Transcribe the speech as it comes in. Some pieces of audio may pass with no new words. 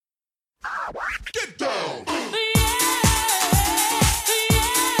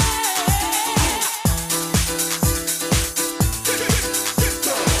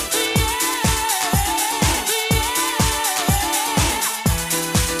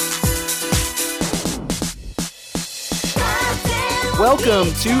Welcome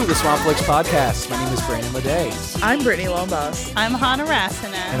to the Swampflix Podcast. My name is Brandon Leday. I'm Brittany Lombas. I'm Hannah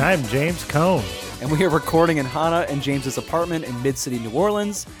Rassinen. And I'm James Cone. And we are recording in Hannah and James's apartment in Mid-City, New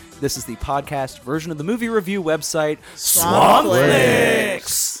Orleans. This is the podcast version of the movie review website,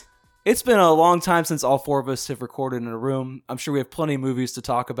 Swampflix. It's been a long time since all four of us have recorded in a room. I'm sure we have plenty of movies to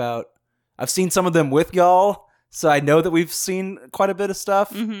talk about. I've seen some of them with y'all, so I know that we've seen quite a bit of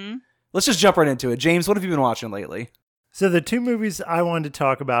stuff. Mm-hmm. Let's just jump right into it. James, what have you been watching lately? So the two movies I wanted to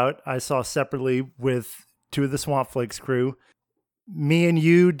talk about, I saw separately with two of the Swampflix crew. Me and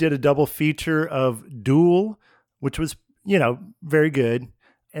you did a double feature of Duel, which was, very good.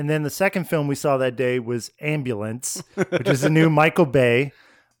 And then the second film we saw that day was Ambulance, which is a new Michael Bay.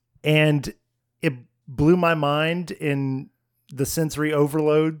 And it blew my mind in the sensory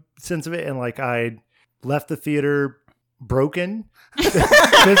overload sense of it. And I left the theater broken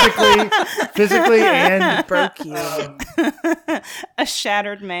physically and Broke you. A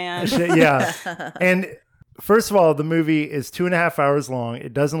shattered man. Yeah. And first of all, the movie is 2.5 hours long.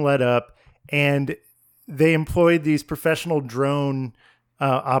 It doesn't let up. And they employed these professional drone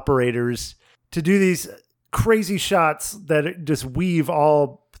operators to do these crazy shots that just weave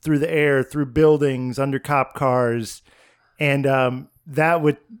all through the air, through buildings, under cop cars. And that,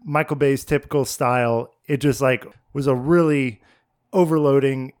 with Michael Bay's typical style, it just was a really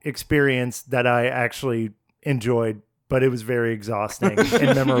overloading experience that I actually enjoyed, but it was very exhausting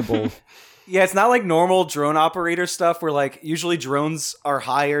and memorable. Yeah, it's not like normal drone operator stuff where usually drones are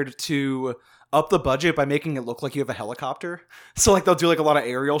hired to up the budget by making it look like you have a helicopter. So they'll do a lot of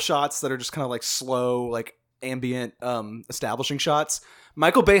aerial shots that are just kind of slow, ambient establishing shots.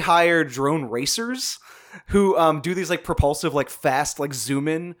 Michael Bay hired drone racers who do these propulsive fast zoom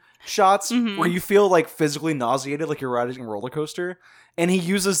in shots where you feel physically nauseated like you're riding a roller coaster, and he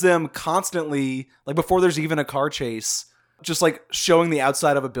uses them constantly before there's even a car chase, just showing the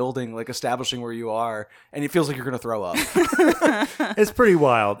outside of a building, establishing where you are, and it feels like you're gonna throw up. It's pretty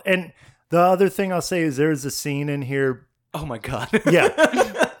wild. And the other thing I'll say is there's a scene in here. Oh my god.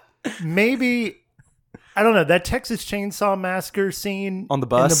 Yeah. Maybe, I don't know, that Texas Chainsaw Massacre scene on the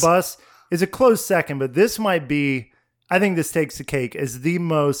bus. In the bus is a close second, but this might be, I think this takes the cake as the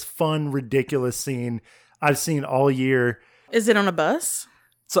most fun, ridiculous scene I've seen all year. Is it on a bus?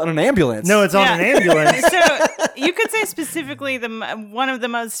 It's on an ambulance. No, it's on an ambulance. So you could say specifically one of the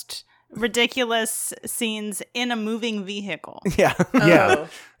most ridiculous scenes in a moving vehicle. Yeah. Yeah.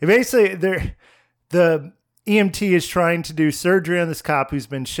 Basically, the EMT is trying to do surgery on this cop who's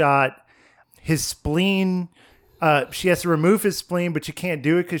been shot. His spleen, she has to remove his spleen, but she can't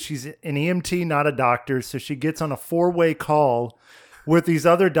do it because she's an EMT, not a doctor. So she gets on a 4-way call with these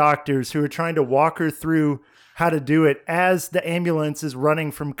other doctors who are trying to walk her through how to do it as the ambulance is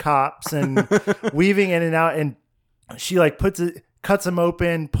running from cops and weaving in and out. And she cuts him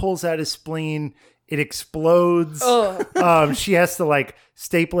open, pulls out his spleen. It explodes. She has to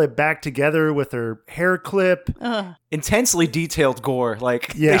staple it back together with her hair clip. Intensely detailed gore. Yeah.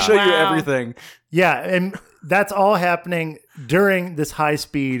 They show you everything. Yeah, and that's all happening during this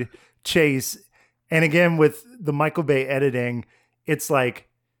high-speed chase. And again, with the Michael Bay editing, it's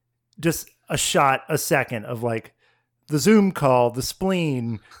just a shot a second of the Zoom call, the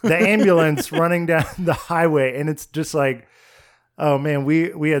spleen, the ambulance running down the highway. And it's just oh man,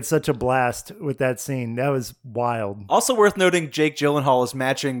 we had such a blast with that scene. That was wild. Also worth noting, Jake Gyllenhaal is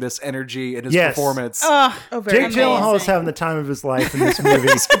matching this energy in his performance. Jake Gyllenhaal is having the time of his life in this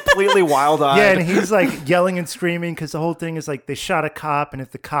movie. He's completely wild-eyed. Yeah, and he's yelling and screaming because the whole thing is they shot a cop, and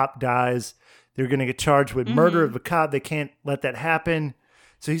if the cop dies, they're going to get charged with murder of a cop. They can't let that happen.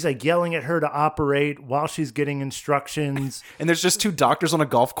 So he's yelling at her to operate while she's getting instructions. And there's just two doctors on a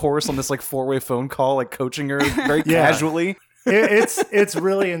golf course on this 4-way phone call, coaching her very casually. It's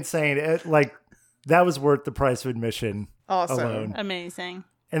really insane. That was worth the price of admission. Awesome. Alone. Amazing.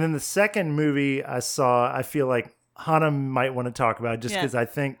 And then the second movie I saw, I feel like Hannah might want to talk about just because I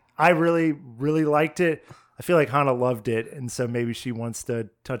think I really, really liked it. I feel like Hannah loved it, and so maybe she wants to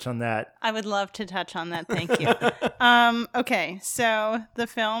touch on that. I would love to touch on that. Thank you. Okay, so the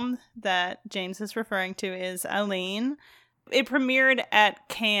film that James is referring to is Aline. It premiered at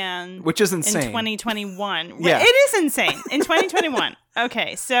Cannes, which is insane, in 2021. Yeah, it is insane in 2021.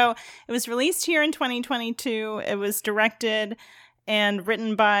 Okay, so it was released here in 2022. It was directed and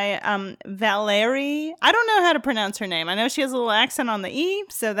written by Valérie. I don't know how to pronounce her name. I know she has a little accent on the E,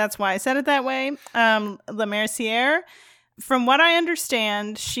 so that's why I said it that way. Lemercier. From what I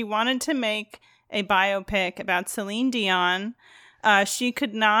understand, she wanted to make a biopic about Celine Dion. She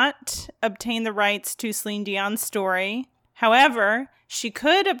could not obtain the rights to Celine Dion's story. However, she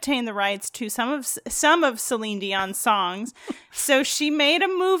could obtain the rights to some of Celine Dion's songs. So she made a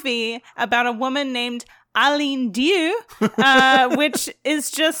movie about a woman named Aline Dieu, which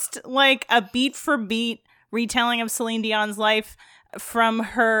is just like a beat for beat retelling of Celine Dion's life from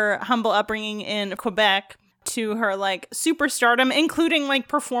her humble upbringing in Quebec to her like superstardom, including like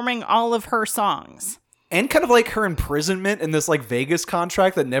performing all of her songs. And kind of like her imprisonment in this like Vegas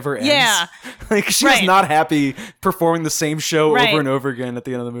contract that never ends. Yeah. Like she was not happy performing the same show over and over again at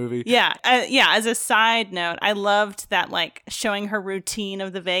the end of the movie. Yeah. As a side note, I loved that like showing her routine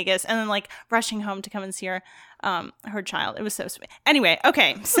of the Vegas and then like rushing home to come and see her child. It was so sweet. Anyway,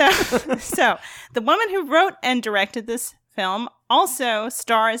 okay. So the woman who wrote and directed this film also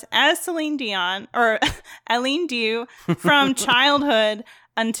stars as Celine Dion or Aline Dieu from childhood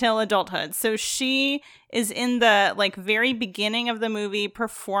until adulthood. So she is in the like very beginning of the movie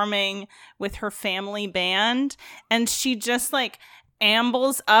performing with her family band, and she just like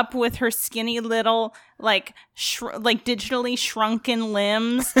ambles up with her skinny little like digitally shrunken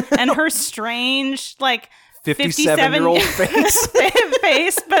limbs and her strange like 57-year-old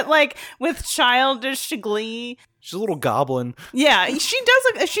face, but like with childish glee. She's a little goblin. Yeah,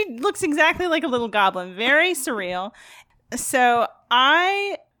 she looks exactly like a little goblin. Very surreal. So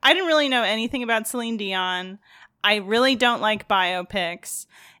I didn't really know anything about Celine Dion. I really don't like biopics.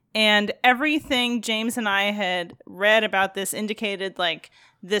 And everything James and I had read about this indicated like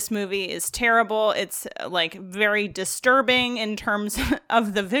this movie is terrible. It's like very disturbing in terms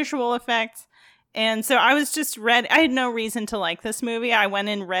of the visual effects. And so I was just ready. I had no reason to like this movie. I went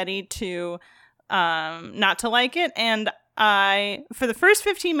in ready to not to like it. And for the first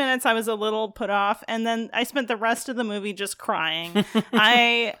 15 minutes, I was a little put off. And then I spent the rest of the movie just crying.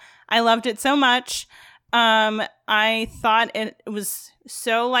 I loved it so much. I thought it was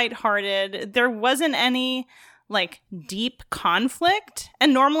so lighthearted. There wasn't any like deep conflict.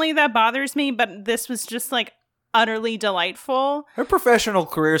 And normally that bothers me, but this was just like utterly delightful. Her professional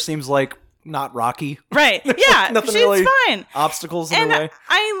career seems like not rocky. Right. Yeah. Nothing she's really fine. Obstacles in and her way.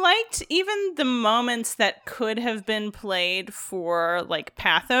 I liked even the moments that could have been played for like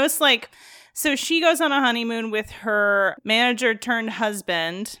pathos. Like, so she goes on a honeymoon with her manager turned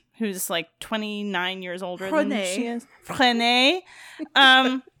husband, who's like 29 years older than she is. René.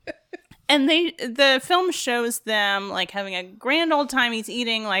 And the film shows them like having a grand old time. He's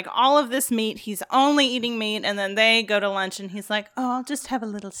eating like all of this meat. He's only eating meat. And then they go to lunch and he's like, oh, I'll just have a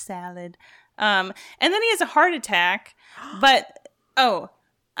little salad. And then he has a heart attack. But,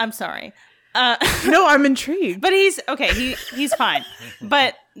 I'm sorry. No, I'm intrigued. But he's okay. He's fine.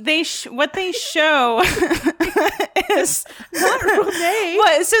 But what they show is not René.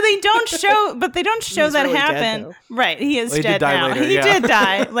 What? So they don't show, but they don't show He's that really happen. dead, Right? He is He dead did die now. later, He yeah. did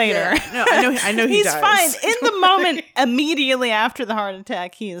die later. No, I know he He's dies. fine in the moment immediately after the heart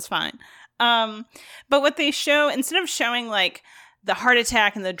attack. He is fine. But what they show, instead of showing like the heart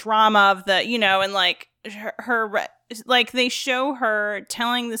attack and the drama of the, and like her like they show her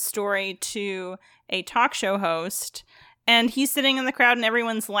telling the story to a talk show host, and he's sitting in the crowd and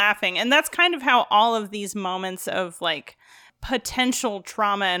everyone's laughing. And that's kind of how all of these moments of like potential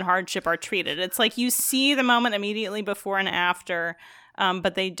trauma and hardship are treated. It's like you see the moment immediately before and after,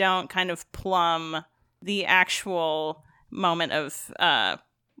 but they don't kind of plumb the actual moment of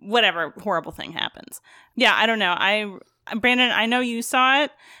whatever horrible thing happens. Yeah, I don't know. Brandon, I know you saw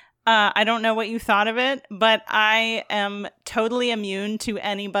it. I don't know what you thought of it, but I am totally immune to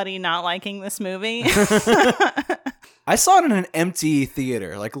anybody not liking this movie. I saw it in an empty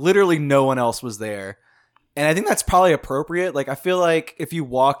theater. Like literally no one else was there. And I think that's probably appropriate. Like I feel like if you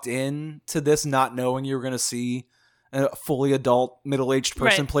walked in to this not knowing you were going to see a fully adult middle-aged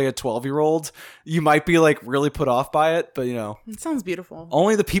person play a 12-year-old, you might be like really put off by it. But It sounds beautiful.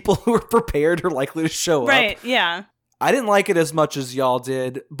 only the people who are prepared are likely to show up. Right, yeah. I didn't like it as much as y'all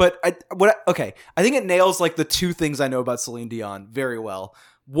did, but I think it nails like the two things I know about Celine Dion very well.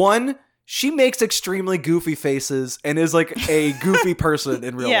 One, she makes extremely goofy faces and is like a goofy person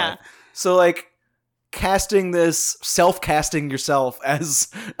in real life. So like self-casting yourself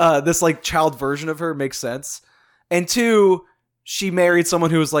as this like child version of her makes sense. And two, she married someone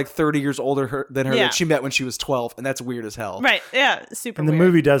who was like 30 years older than her that she met when she was 12, and that's weird as hell. Right, yeah, super And the weird.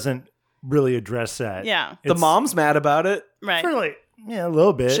 movie doesn't really address that. Yeah. The mom's mad about it. Right. Really, yeah, a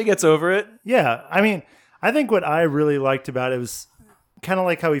little bit. She gets over it. Yeah, I mean, I think what I really liked about it was kind of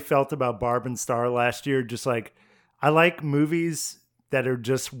like how we felt about Barb and Star last year. Just like, I like movies that are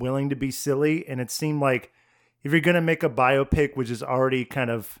just willing to be silly. And it seemed like if you're going to make a biopic, which is already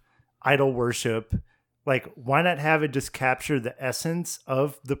kind of idol worship, like, why not have it just capture the essence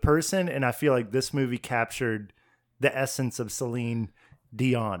of the person? And I feel like this movie captured the essence of Celine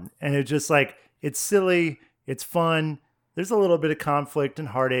Dion. And it's just like, it's silly, it's fun. There's a little bit of conflict and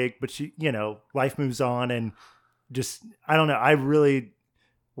heartache, but life moves on. And just, I don't know. I really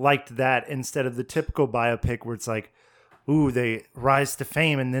liked that instead of the typical biopic where it's like, ooh, they rise to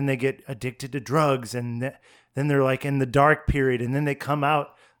fame and then they get addicted to drugs and then they're like in the dark period and then they come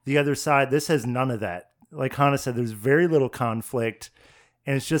out the other side. This has none of that. Like Hannah said, there's very little conflict.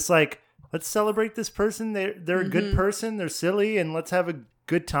 And it's just like, let's celebrate this person. They're a good person. They're silly, and let's have a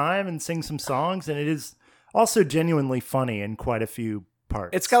good time and sing some songs. And it is also genuinely funny in quite a few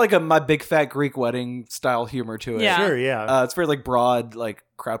parts. It's got like a My Big Fat Greek Wedding style humor to it. Yeah. Sure, yeah. It's very like broad, like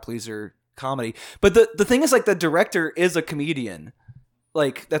crowd pleaser comedy. But the thing is, like, the director is a comedian.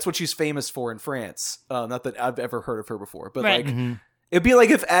 Like, that's what she's famous for in France. Not that I've ever heard of her before, but Right. like, it'd be like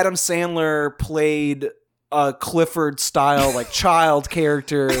if Adam Sandler played a Clifford style like child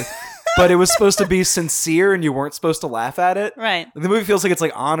character, but it was supposed to be sincere and you weren't supposed to laugh at it. Right. The movie feels like it's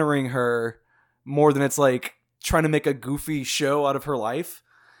like honoring her more than it's like trying to make a goofy show out of her life.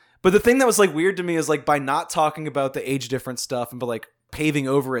 But the thing that was like weird to me is like by not talking about the age difference stuff and but like paving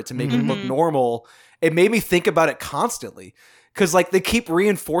over it to make it look normal, it made me think about it constantly. Because like they keep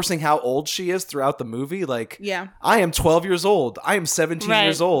reinforcing how old she is throughout the movie. Like, Yeah. I am 12 years old. I am 17 Right.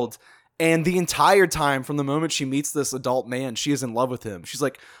 years old. And the entire time from the moment she meets this adult man, she is in love with him. She's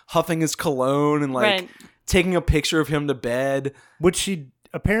like huffing his cologne and like Right. taking a picture of him to bed. Which she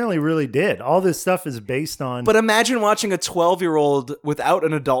apparently really did. All this stuff is based on. But imagine watching a 12-year-old without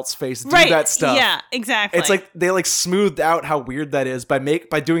an adult's face do Right. that stuff. Yeah, exactly. It's like they like smoothed out how weird that is by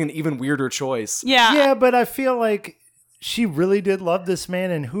doing an even weirder choice. yeah. but I feel like she really did love this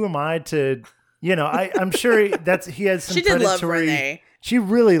man, and who am I to, I'm sure he has some She did love predatory. Renee. She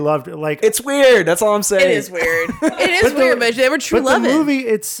really loved it. Like It's weird. That's all I'm saying. It is weird. It is But weird, but they were true but loving. the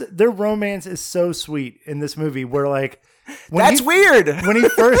movie, their romance is so sweet in this movie. Where like when That's he, weird. when he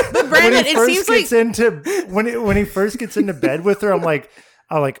first Brandon, it seems gets into when he first gets into bed with her,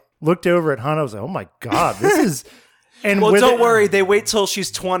 I looked over at Hannah. I was like, oh my god, this is. And Well, with don't it- worry. They wait till she's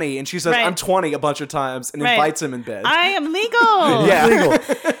 20 and she says, Right. I'm 20 a bunch of times and Right. invites him in bed. I am legal. Yeah. legal.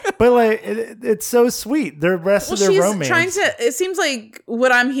 But like, it's so sweet. The rest Well, of their she's romance. trying to. It seems like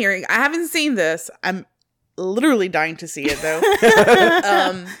what I'm hearing. I haven't seen this. I'm literally dying to see it though.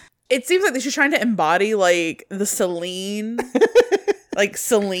 It seems like she's trying to embody like the Celine,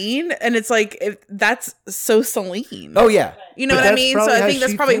 and it's like that's so Celine. Oh, yeah. You know But what I that's mean? So probably I how think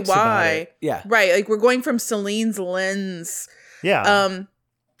that's she probably thinks about why. it. Yeah. Right. Like we're going from Celine's lens. Yeah.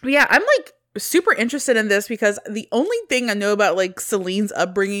 But yeah, I'm like super interested in this because the only thing I know about like Celine's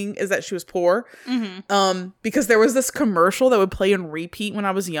upbringing is that she was poor. Because there was this commercial that would play and repeat when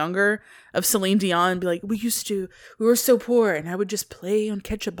I was younger of Celine Dion and be like, we were so poor, and I would just play on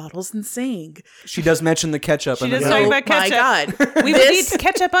ketchup bottles and sing. She does mention the ketchup. She in the does movie. talk about My ketchup. God. We would eat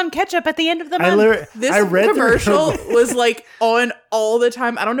ketchup on ketchup at the end of the month. This I read the commercial was like on all the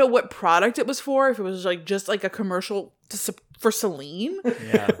time. I don't know what product it was for, if it was like just like a commercial for Celine.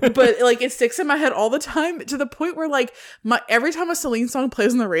 Yeah. But like it sticks in my head all the time to the point where like every time a Celine song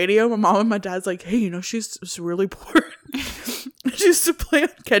plays on the radio, my mom and my dad's like, hey, she's really poor. She used to play on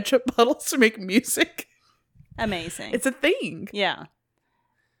ketchup bottles to make music. Amazing. It's a thing. Yeah.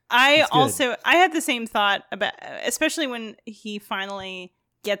 I That's good. also I had the same thought about, especially when he finally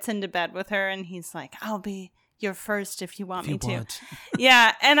gets into bed with her and he's like, I'll be your first if you want me to.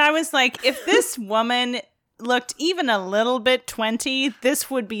 Yeah. And I was like, if this woman looked even a little bit 20, this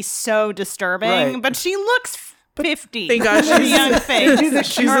would be so disturbing. Right. But she looks 50. Thank God with a she's- young face.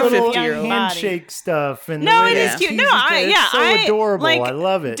 She's Her a little young body. handshake stuff and No, the way it is that cute. she's- No, it's so adorable. like, I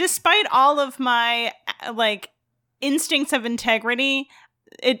love it. Despite all of my like instincts of integrity,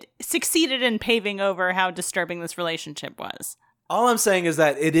 it succeeded in paving over how disturbing this relationship was. All I'm saying is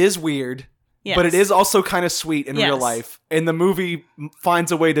that it is weird, Yes. but it is also kind of sweet in real Yes. life. And the movie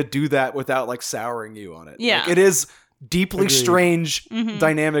finds a way to do that without like souring you on it. Yeah. Like, it is deeply Agreed. strange Mhm.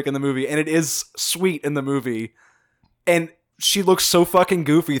 dynamic in the movie, and it is sweet in the movie. And she looks so fucking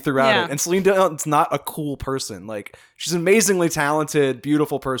goofy throughout Yeah. it. And Celine Dion's not a cool person. Like, she's an amazingly talented,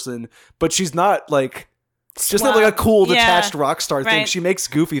 beautiful person, but she's not like, just not like a cool, Yeah. detached rock star thing. Right. She makes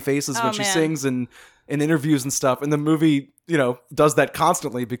goofy faces Oh, when she man. sings and in interviews and stuff. And the movie, does that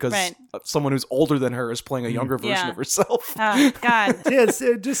constantly because Right. someone who's older than her is playing a younger version Yeah. of herself. Oh, God. Yeah,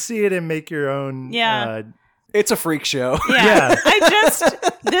 just see it and make your own. Yeah. It's a freak show. Yeah. Yeah.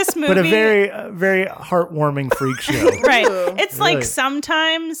 This movie. But a very heartwarming freak show. Right. Ooh. It's Really. like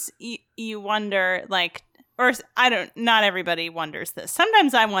sometimes you wonder, like, or not everybody wonders this.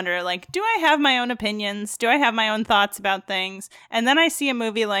 Sometimes I wonder, like, do I have my own opinions? Do I have my own thoughts about things? And then I see a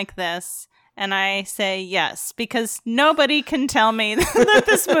movie like this, And I say yes, because nobody can tell me that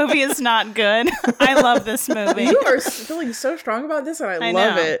this movie is not good. I love this movie. You are feeling so strong about this, and I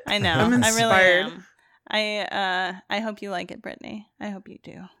love it. I know. I'm inspired. I really am. I hope you like it, Brittany. I hope you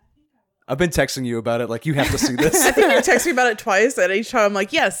do. I've been texting you about it. Like, you have to see this. I think you texted me about it twice, and each time I'm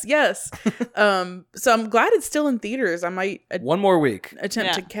like, yes. So I'm glad it's still in theaters. I might One more week.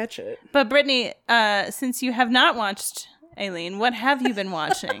 attempt to catch it. But Brittany, since you have not watched Aileen, what have you been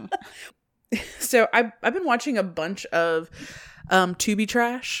watching? So I've been watching a bunch of Tubi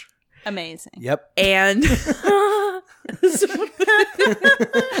trash. Amazing. Yep. And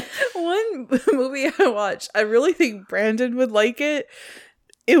one movie I watched, I really think Brandon would like it.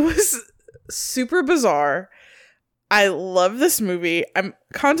 It was super bizarre. I love this movie. I'm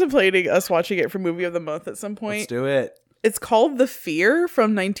contemplating us watching it for Movie of the Month at some point. Let's do it. It's called The Fear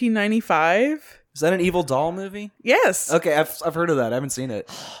from 1995. Is that an Evil Doll movie? Yes. Okay, I've heard of that. I haven't seen it.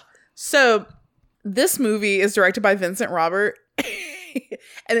 So this movie is directed by Vincent Robert,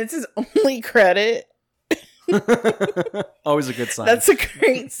 and it's his only credit. Always a good sign. That's a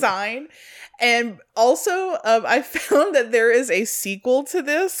great sign. And also, I found that there is a sequel to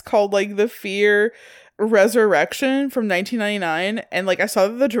this called like The Fear Resurrection from 1999, and like I saw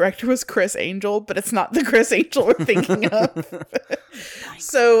that the director was Chris Angel, but it's not the Chris Angel we're thinking of.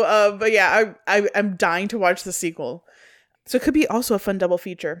 So, but yeah, I'm dying to watch the sequel. So it could be also a fun double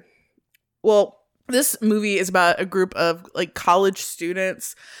feature. Well, this movie is about a group of like college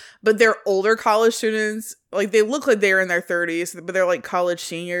students, but they're older college students. Like they look like they're in their 30s, but they're like college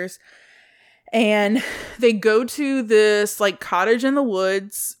seniors. And they go to this like cottage in the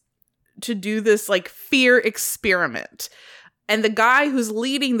woods to do this like fear experiment. And the guy who's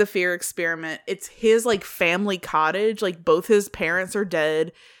leading the fear experiment, it's his like family cottage. Like both his parents are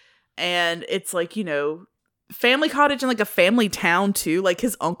dead. And it's like, you know, family cottage and like a family town too. Like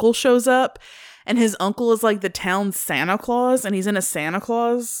his uncle shows up, and his uncle is like the town's Santa Claus, and he's in a Santa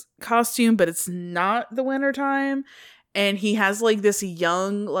Claus costume, but it's not the winter time. And he has like this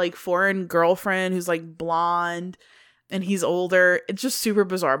young like foreign girlfriend who's like blonde, and he's older. It's just super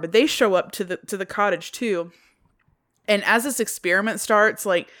bizarre. But they show up to the cottage too. And as this experiment starts,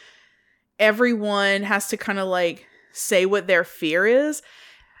 like everyone has to kind of like say what their fear is.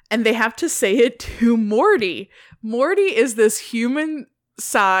 And they have to say it to Morty. Morty is this human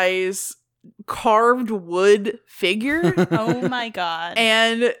size carved wood figure. Oh my God.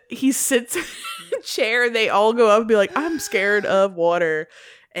 And he sits in a chair. They all go up and be like, I'm scared of water.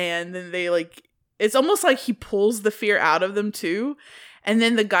 And then they like, it's almost like he pulls the fear out of them too. And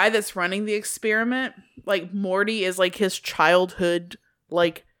then the guy that's running the experiment, like Morty is like his childhood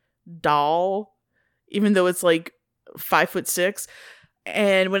like doll, even though it's like 5'6".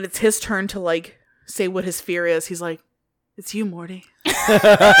 And when it's his turn to like say what his fear is, he's like, "It's you, Morty."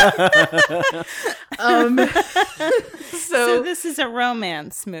 So this is a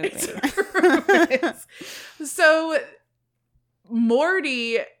romance movie. So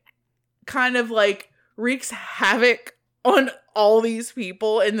Morty kind of like wreaks havoc on all these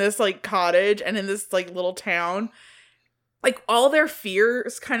people in this like cottage and in this like little town. Like all their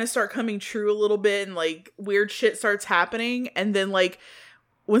fears kind of start coming true a little bit, and like weird shit starts happening. And then like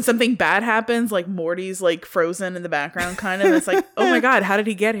when something bad happens, like Morty's like frozen in the background kind of. It's like, oh my God, how did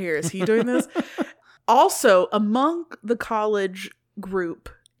he get here? Is he doing this? Also, among the college group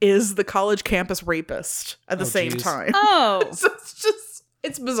is the college campus rapist at the same time. Oh. So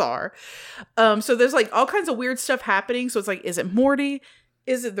it's bizarre. So there's like all kinds of weird stuff happening. So it's like, is it Morty?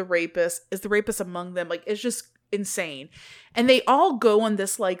 Is it the rapist? Is the rapist among them? Like, it's just insane. And they all go on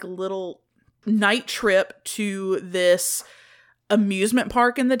this like little night trip to this amusement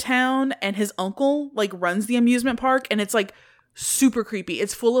park in the town, and his uncle like runs the amusement park, and it's like super creepy.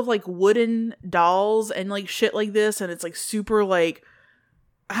 It's full of like wooden dolls and like shit like this, and it's like super like,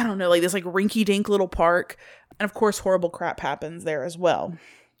 I don't know, like this like rinky dink little park. And of course horrible crap happens there as well.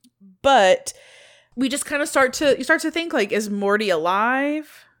 But we just kind of start to think like, is Morty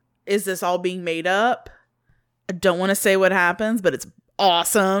alive? Is this all being made up? I don't want to say what happens, but it's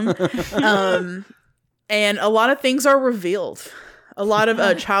awesome. And a lot of things are revealed. A lot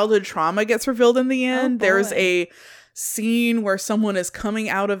of childhood trauma gets revealed in the end. There's a scene where someone is coming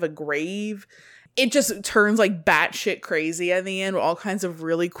out of a grave. It just turns like batshit crazy at the end with all kinds of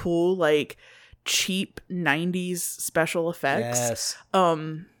really cool, like cheap 90s special effects. Yes.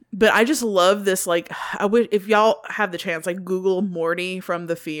 But I just love this. Like, I wish if y'all have the chance, like Google Morty from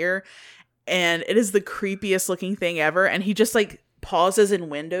The Fear, and it is the creepiest looking thing ever. And he just like pauses in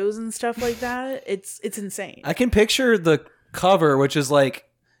windows and stuff like that. It's insane. I can picture the cover, which is like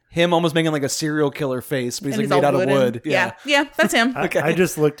him almost making like a serial killer face, but he's And like made all out of wooden. wood. Yeah, that's him. I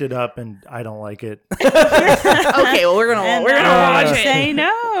just looked it up and I don't like it. Okay, well we're gonna watch it. Say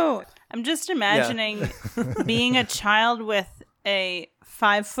no. I'm just imagining being a child with a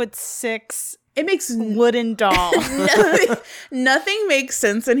 5'6" It makes wooden doll. nothing makes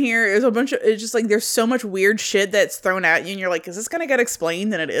sense in here. There's a bunch of it's just like there's so much weird shit that's thrown at you, and you're like, is this gonna get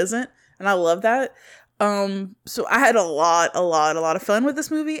explained? And it isn't. And I love that. So I had a lot of fun with this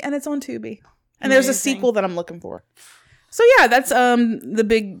movie, and it's on Tubi. And there's a sequel that I'm looking for. So yeah, that's the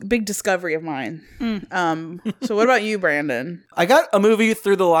big discovery of mine. So what about you, Brandon? I got a movie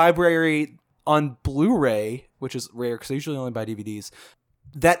through the library on Blu-ray, which is rare because I usually only buy DVDs.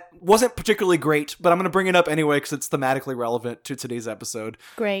 That wasn't particularly great, but I'm going to bring it up anyway because it's thematically relevant to today's episode.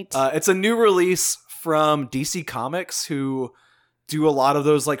 Great. It's a new release from DC Comics, who do a lot of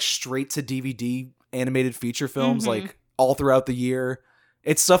those like straight to DVD animated feature films like all throughout the year.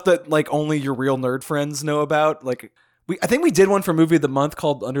 It's stuff that like only your real nerd friends know about. Like I think we did one for Movie of the Month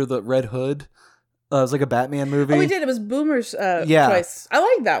called Under the Red Hood. It was like a Batman movie. Oh, we did. It was Boomer's choice. I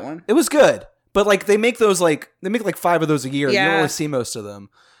like that one. It was good. But like they make like 5 of those a year. You don't Yeah. really see most of them.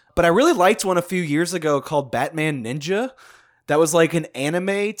 But I really liked one a few years ago called Batman Ninja. That was like an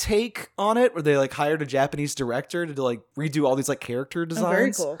anime take on it, where they like hired a Japanese director to like redo all these like character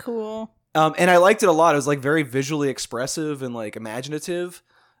designs. Oh, very cool. Cool. And I liked it a lot. It was like very visually expressive and like imaginative.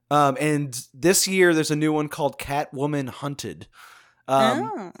 And this year there's a new one called Catwoman Hunted.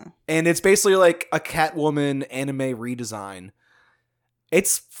 And it's basically like a Catwoman anime redesign.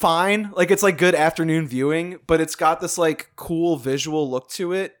 It's fine. Like it's like good afternoon viewing, but it's got this like cool visual look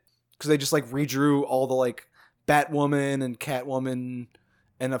to it because they just like redrew all the like Batwoman and Catwoman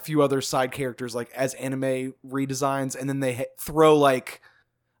and a few other side characters like as anime redesigns. And then they throw like,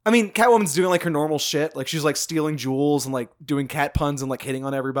 I mean, Catwoman's doing like her normal shit. Like she's like stealing jewels and like doing cat puns and like hitting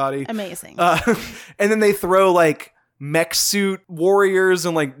on everybody. Amazing. And then they throw like mech suit warriors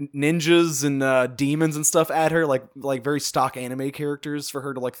and like ninjas and demons and stuff at her, like very stock anime characters for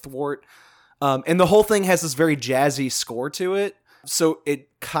her to like thwart. And the whole thing has this very jazzy score to it, so it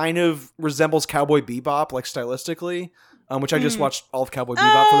kind of resembles Cowboy Bebop, like stylistically, which I just watched all of Cowboy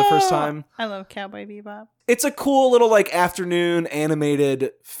Bebop for the first time. I love Cowboy Bebop. It's a cool little like afternoon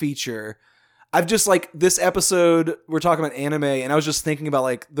animated feature. I've just like this episode, we're talking about anime, and I was just thinking about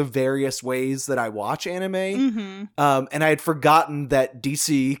like the various ways that I watch anime. And I had forgotten that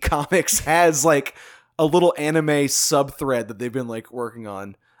DC Comics has like a little anime sub thread that they've been like working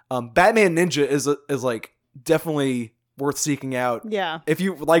on. Batman Ninja is like definitely worth seeking out. Yeah. If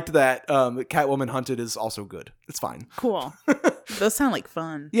you liked that, Catwoman Hunted is also good. It's fine. Cool. Those sound like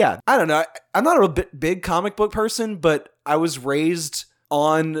fun. Yeah. I don't know. I'm not a big comic book person, but I was raised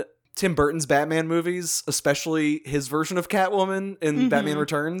on Tim Burton's Batman movies, especially his version of Catwoman in Batman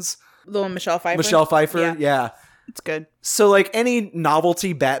Returns. The one Michelle Pfeiffer. Michelle Pfeiffer, yeah. It's good. So, like, any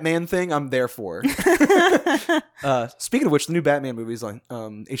novelty Batman thing, I'm there for. Speaking of which, the new Batman movie's on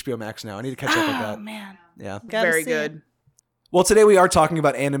HBO Max now. I need to catch up with that. Oh, man. Yeah. Gotta Very see good. it. Well, today we are talking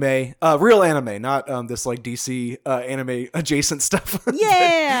about anime, real anime, not this like DC anime adjacent stuff.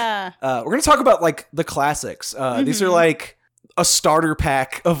 Yeah. We're going to talk about like the classics. These are like a starter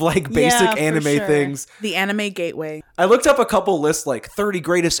pack of like basic Yeah, for anime sure. things. The Anime Gateway. I looked up a couple lists, like 30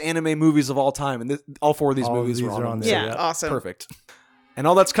 greatest anime movies of all time, and all 4 of these All of movies these were on are on them. there. Yeah. Awesome. Perfect. And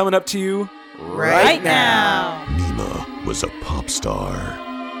all that's coming up to you Right now. Nima was a pop star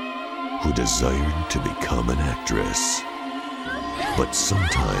who desired to become an actress. But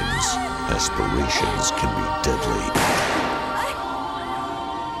sometimes aspirations can be deadly.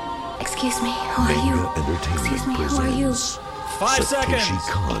 Excuse me, who are you? Manga Entertainment Excuse me, who are you? presents 5 Satoshi seconds.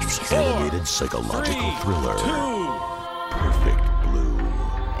 Kon's animated psychological 3, thriller, 2. Perfect Blue.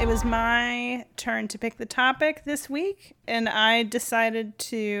 It was my turn to pick the topic this week, and I decided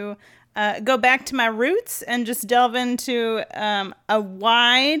to go back to my roots and just delve into a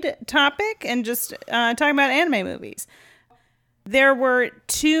wide topic and just talk about anime movies. There were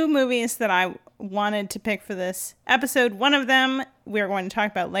 2 movies that I wanted to pick for this episode. One of them we're going to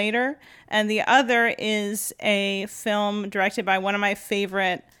talk about later, and the other is a film directed by one of my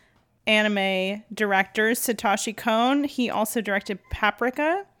favorite anime directors, Satoshi Kon. He also directed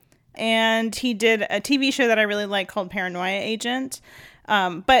Paprika, and he did a TV show that I really like called Paranoia Agent.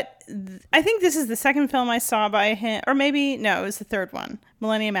 But I think this is the second film I saw by him, or maybe, no, it was the third one.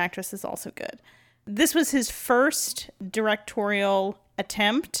 Millennium Actress is also good. This was his first directorial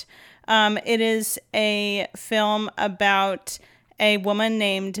attempt. It is a film about a woman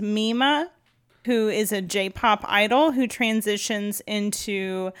named Mima, who is a J-pop idol who transitions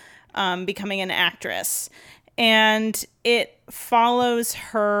into becoming an actress. And it follows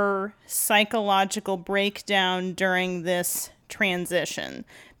her psychological breakdown during this transition.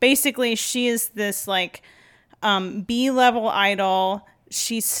 Basically, she is this like B-level idol.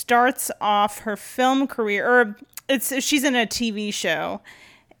 She starts off her film career, or she's in a TV show,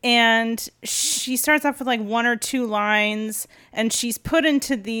 and she starts off with like 1 or 2 lines, and she's put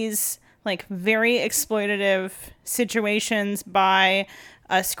into these like very exploitative situations by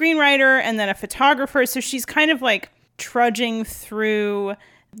a screenwriter and then a photographer. So she's kind of like trudging through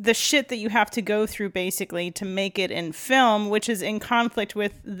the shit that you have to go through basically to make it in film, which is in conflict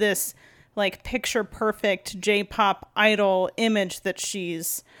with this like picture perfect J-pop idol image that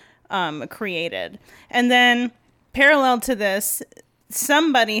she's created. And then parallel to this,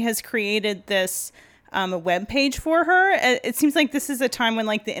 somebody has created this a web page for her. It seems like this is a time when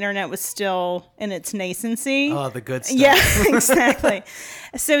like the internet was still in its nascency. Oh, the good stuff. Yeah, exactly.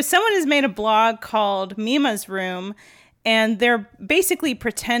 So someone has made a blog called Mima's Room, and they're basically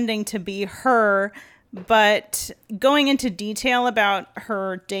pretending to be her, but going into detail about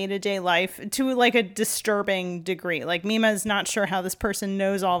her day-to-day life to like a disturbing degree. Like Mima is not sure how this person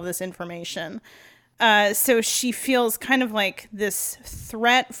knows all of this information. So she feels kind of like this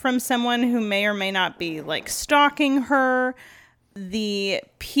threat from someone who may or may not be like stalking her. The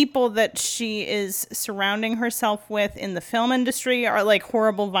people that she is surrounding herself with in the film industry are like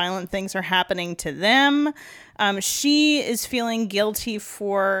horrible, violent things are happening to them. She is feeling guilty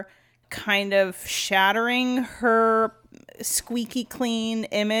for kind of shattering her squeaky clean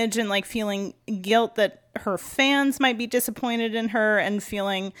image and like feeling guilt that her fans might be disappointed in her and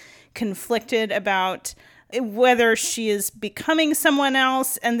feeling conflicted about whether she is becoming someone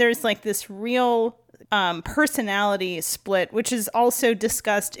else. And there's like this real personality split, which is also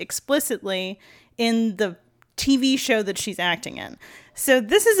discussed explicitly in the TV show that she's acting in. So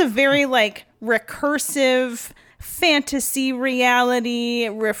this is a very like recursive fantasy reality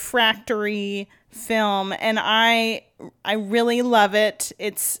refractory film, and I really love it.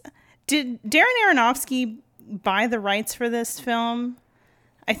 Did Darren Aronofsky buy the rights for this film?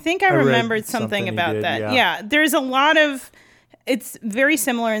 I think I remembered something about that. Yeah, there's a lot of, it's very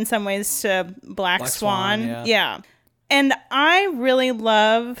similar in some ways to Black Swan. Yeah. And I really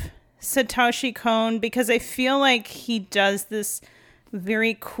love Satoshi Kon because I feel like he does this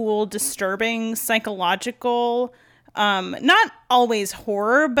very cool, disturbing, psychological, not always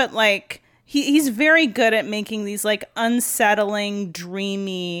horror, but like he's very good at making these like unsettling,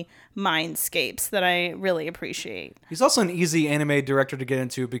 dreamy mindscapes that I really appreciate. He's also an easy anime director to get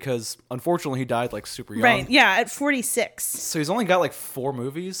into because unfortunately he died like super young. Right, yeah, at 46. So he's only got like 4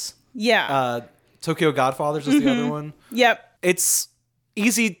 movies. Yeah. Tokyo Godfathers is the other one. Yep. It's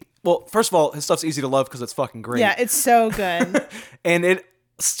easy. Well, first of all, his stuff's easy to love because it's fucking great. Yeah, it's so good. And it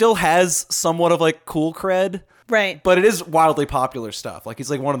still has somewhat of like cool cred. Right. But it is wildly popular stuff. Like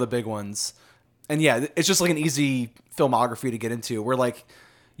he's like one of the big ones. And yeah, it's just like an easy filmography to get into where like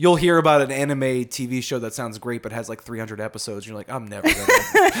you'll hear about an anime TV show that sounds great but has like 300 episodes. You're like, I'm never going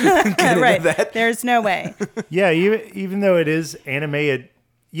to get into that. There's no way. Yeah, even though it is anime, it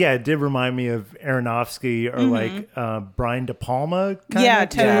did remind me of Aronofsky or like Brian De Palma kind of.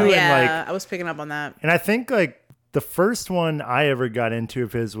 Totally. Yeah, And, like, I was picking up on that. and I think like the first one I ever got into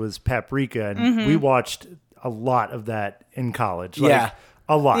of his was Paprika, and we watched a lot of that in college. Like,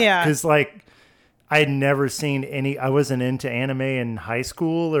 a lot. Yeah. Because like I had never seen any, I wasn't into anime in high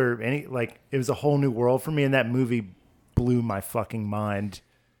school or any, like it was a whole new world for me, and that movie blew my fucking mind.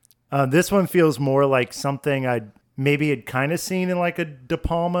 This one feels more like something I maybe had kind of seen in like a De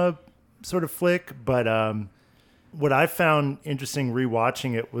Palma sort of flick, but what I found interesting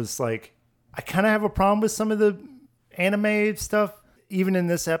rewatching it was like I kind of have a problem with some of the anime stuff, even in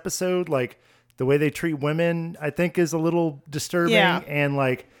this episode. Like the way they treat women, I think, is a little disturbing, and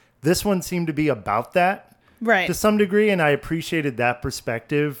like this one seemed to be about that, Right. to some degree, and I appreciated that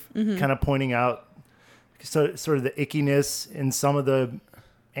perspective, kind of pointing out sort of the ickiness in some of the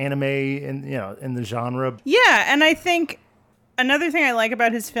anime and in the genre. Yeah, and I think another thing I like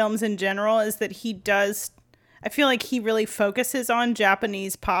about his films in general is that I feel like he really focuses on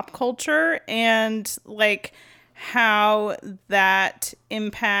Japanese pop culture and like how that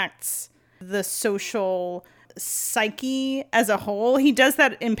impacts the social psyche as a whole. He does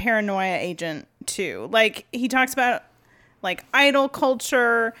that in Paranoia Agent too. Like he talks about like idol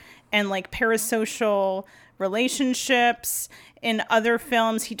culture and like parasocial relationships. In other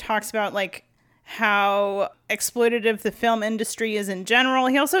films, he talks about like how exploitative the film industry is in general.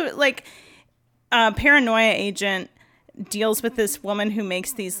 He also like Paranoia Agent deals with this woman who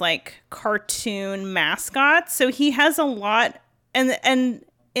makes these like cartoon mascots. So he has a lot, and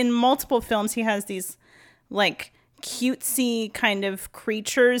in multiple films he has these like cutesy kind of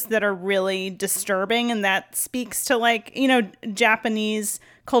creatures that are really disturbing, and that speaks to like, you know, Japanese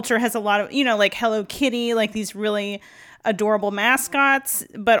culture has a lot of, you know, like Hello Kitty, like these really adorable mascots,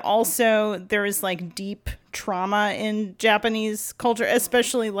 but also there is like deep trauma in Japanese culture,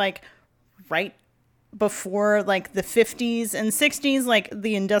 especially like right before like the 50s and 60s, like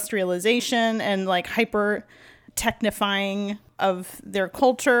the industrialization and like hyper technifying of their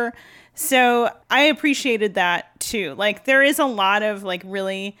culture. So I appreciated that too. Like there is a lot of like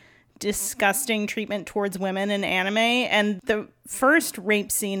really disgusting treatment towards women in anime, and the first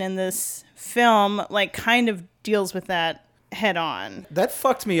rape scene in this film like kind of deals with that head on. That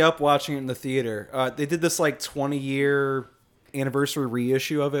fucked me up watching it in the theater. They did this like 20-year anniversary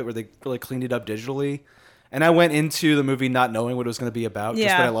reissue of it where they really cleaned it up digitally. And I went into the movie not knowing what it was going to be about, just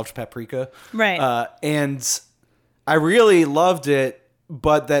that I loved Paprika. Right. And I really loved it,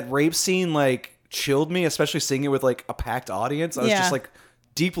 but that rape scene like chilled me, especially seeing it with like a packed audience. I was just like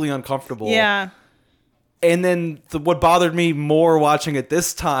deeply uncomfortable. Yeah. And then what bothered me more watching it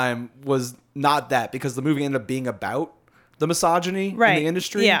this time was not that, because the movie ended up being about the misogyny in the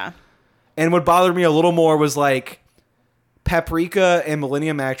industry. Yeah. And what bothered me a little more was like Paprika and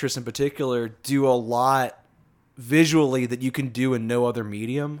Millennium Actress in particular do a lot visually that you can do in no other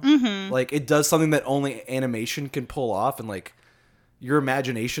medium. Mm-hmm. Like it does something that only animation can pull off, and like your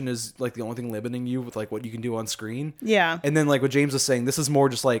imagination is like the only thing limiting you with like what you can do on screen. Yeah. And then like what James was saying, this is more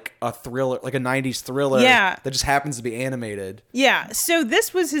just like a thriller, like a 90s thriller that just happens to be animated. Yeah. So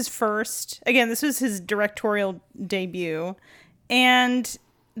this was his this was his directorial debut. And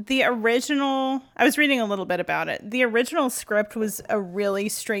the original, I was reading a little bit about it. The original script was a really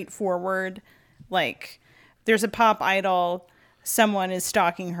straightforward, like there's a pop idol, someone is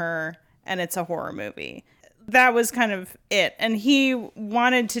stalking her, and it's a horror movie. That was kind of it. And he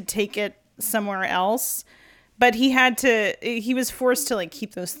wanted to take it somewhere else, but he was forced to like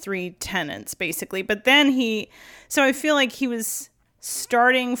keep those three tenets basically. But then so I feel like he was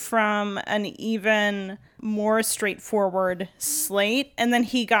starting from an even more straightforward slate, and then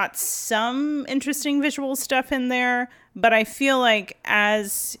he got some interesting visual stuff in there. But I feel like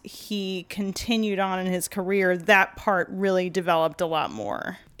as he continued on in his career, that part really developed a lot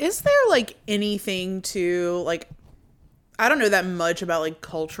more. Is there like anything to like, I don't know that much about like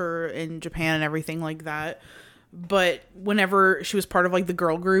culture in Japan and everything like that, but whenever she was part of like the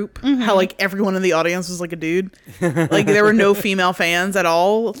girl group, how like everyone in the audience was like a dude, like there were no female fans at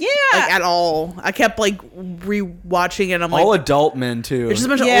all. Yeah, like at all. I kept like rewatching it. I'm like, all adult men too. It's just a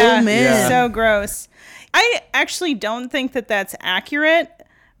bunch of old men. Yeah. So gross. I actually don't think that that's accurate,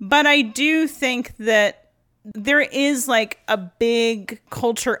 but I do think that there is like a big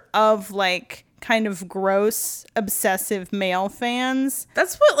culture of like kind of gross, obsessive male fans.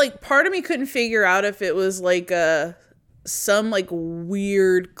 That's what like part of me couldn't figure out if it was like some like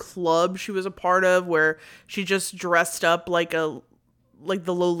weird club she was a part of where she just dressed up like the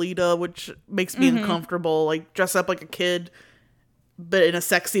Lolita, which makes me uncomfortable, like dress up like a kid but in a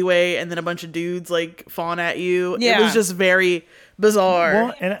sexy way, and then a bunch of dudes like fawn at you. Yeah. It was just very bizarre.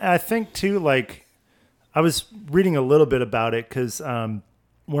 Well, and I think too, like I was reading a little bit about it because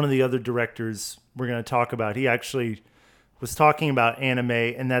one of the other directors we're going to talk about, he actually was talking about anime,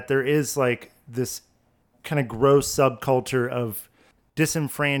 and that there is like this kind of gross subculture of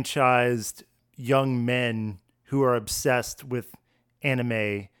disenfranchised young men who are obsessed with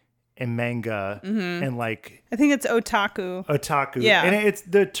anime and manga and like I think it's otaku. Yeah. And it's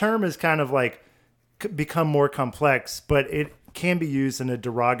the term is kind of like become more complex, but it can be used in a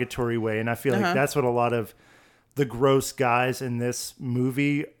derogatory way, and I feel like that's what a lot of the gross guys in this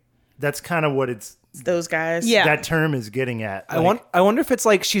movie, that's kind of what it's those guys. Yeah. that term is getting at. I wonder if it's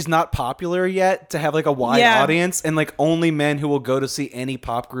like she's not popular yet to have like a wide audience, and like only men who will go to see any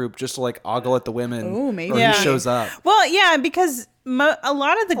pop group just to like ogle at the women. Ooh, maybe. Or Yeah. who shows up. Well, yeah, because a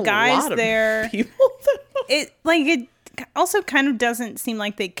lot of the guys lot of there, people. it also kind of doesn't seem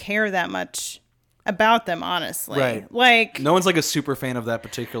like they care that much about them, honestly. Right. Like, No one's like a super fan of that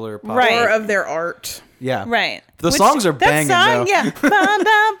particular pop. Right. Or of their art. Yeah. right. The songs are banging, though. Yeah. Ba,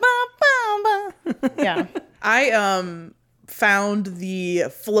 da, ba, ba, ba. Yeah. I found the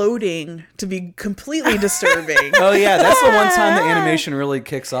floating to be completely disturbing. Oh yeah, that's the one time the animation really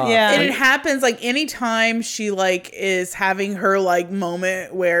kicks off. Yeah. And it happens like anytime she like is having her like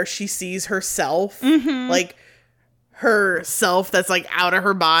moment where she sees herself, like herself that's like out of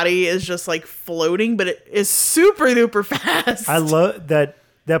her body is just like floating, but it is super duper fast. I love that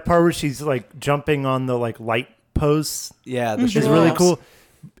part where she's like jumping on the like light posts. Yeah, Which is really cool.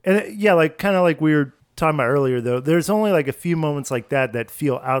 And yeah, like kind of like we were talking about earlier, though, there's only like a few moments like that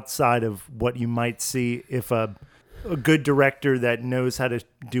feel outside of what you might see if a good director that knows how to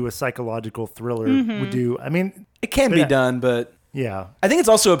do a psychological thriller would do. I mean, It can be done, but yeah. I think it's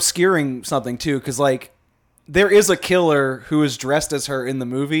also obscuring something too, because like there is a killer who is dressed as her in the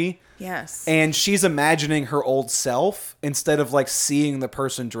movie. Yes. And she's imagining her old self instead of like seeing the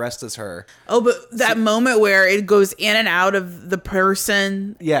person dressed as her. Oh, but that moment where it goes in and out of the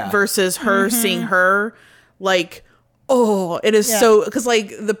person versus her seeing her, like, oh, it is so, because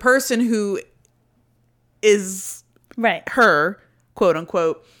like the person who is her, quote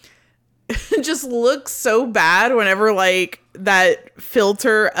unquote, just looks so bad whenever like that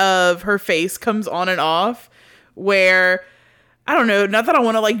filter of her face comes on and off, where I don't know, not that I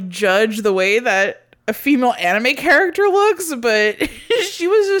want to like judge the way that a female anime character looks, but she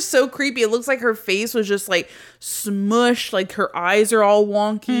was just so creepy. It looks like her face was just like smushed, like her eyes are all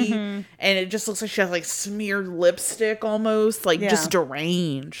wonky, and it just looks like she has like smeared lipstick almost, like just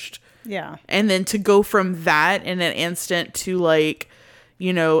deranged. Yeah. And then to go from that in an instant to like,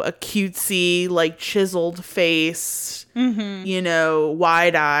 you know, a cutesy, like chiseled face, you know,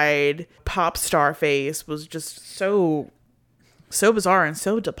 wide-eyed pop star face was just so bizarre and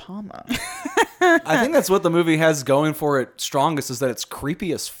so De Palma. I think that's what the movie has going for it strongest, is that it's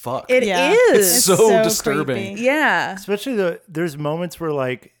creepy as fuck. It is. It's so disturbing. creepy. Yeah. Especially there's moments where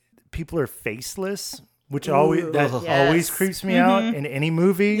like people are faceless, which always creeps me out in any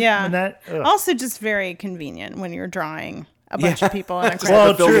movie. Yeah. And that, Also just very convenient when you're drawing a bunch of people in a crowd.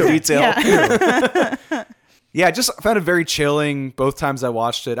 Well, film true. the detail. Yeah. Yeah, I just found it very chilling both times I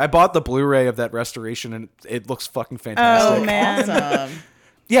watched it. I bought the Blu-ray of that restoration, and it looks fucking fantastic. Oh, man. Awesome.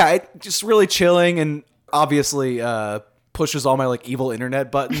 Yeah, it just really chilling, and obviously pushes all my like evil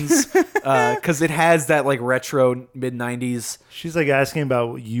internet buttons because it has that like retro mid-90s. she's like asking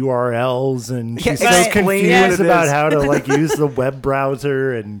about URLs and she's Yeah, so explain what confused it about is. how to like use the web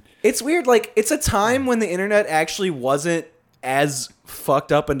browser. And It's weird. Like, it's a time when the internet actually wasn't as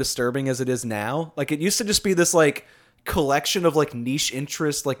fucked up and disturbing as it is now. Like, it used to just be this like collection of like niche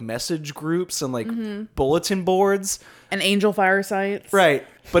interest, like message groups and like bulletin boards. And Angel Fire sites. Right.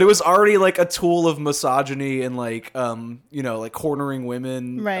 But it was already like a tool of misogyny and like, you know, like cornering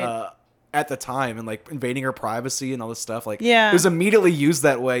women at the time and like invading her privacy and all this stuff. Like, it was immediately used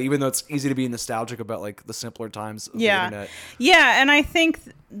that way, even though it's easy to be nostalgic about like the simpler times of the internet. Yeah. And I think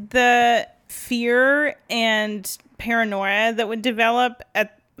the fear and paranoia that would develop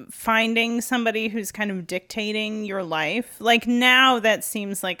at finding somebody who's kind of dictating your life, like now that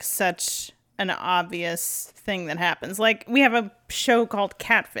seems like such an obvious thing that happens. Like we have a show called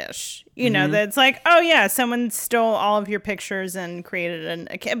Catfish, you know, that's like, oh yeah, someone stole all of your pictures and created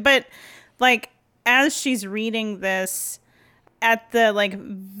but like as she's reading this at the like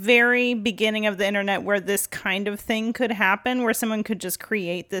very beginning of the internet where this kind of thing could happen, where someone could just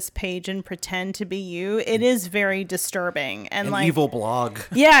create this page and pretend to be you, it is very disturbing and An like evil blog.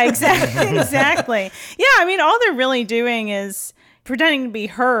 Yeah, exactly. Yeah, I mean, all they're really doing is pretending to be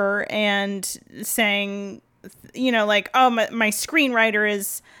her and saying, you know, like, oh, my screenwriter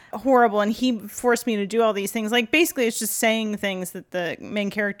is horrible and he forced me to do all these things. Like, basically, it's just saying things that the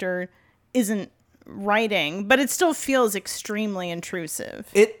main character isn't writing, but it still feels extremely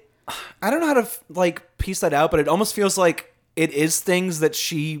intrusive. I don't know how to like piece that out, but it almost feels like it is things that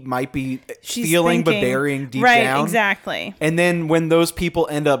she might be feeling but burying deep down. Right, exactly. And then when those people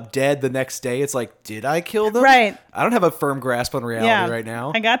end up dead the next day, it's like, did I kill them? Right. I don't have a firm grasp on reality right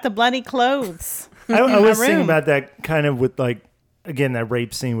now. I got the bloody clothes. I was thinking room. about that kind of with like, again, that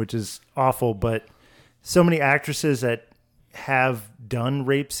rape scene, which is awful, but so many actresses that have done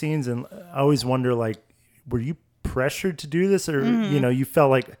rape scenes, and I always wonder, like, were you pressured to do this, or you know, you felt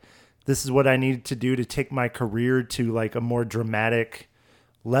like this is what I needed to do to take my career to like a more dramatic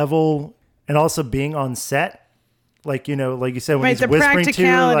level? And also being on set, like, you know, like you said, when Right, he's the whispering to her,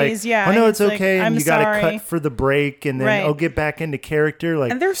 like, practicalities, yeah, oh no, he's it's like, okay, and "I'm you got to sorry." cut for the break, and then Right. I'll get back into character.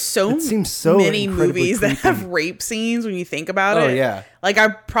 Like, And there's so, it seems so many incredibly movies that creepy. have rape scenes when you think about it. Oh, yeah. Like, I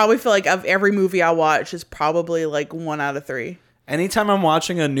probably feel like of every movie I watch is probably like 1 out of 3. Anytime I'm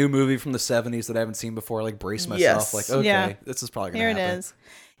watching a new movie from the 70s that I haven't seen before, like brace myself, Yes. like, okay, Yeah. this is probably going Here to happen. it is.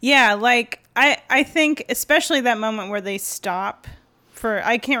 Yeah, like I think especially that moment where they stop for,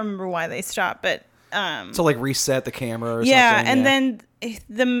 I can't remember why they stop, but To like reset the camera or yeah, something. and then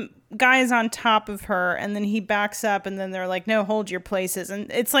the guy is on top of her and then he backs up and then they're like, no, hold your places.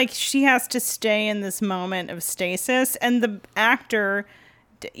 And it's like she has to stay in this moment of stasis, and the actor,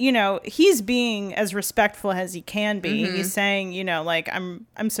 you know, he's being as respectful as he can be. He's saying, you know, like,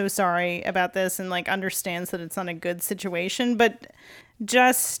 I'm so sorry about this, and like understands that it's not a good situation, but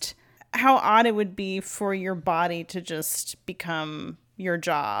just how odd it would be for your body to just become your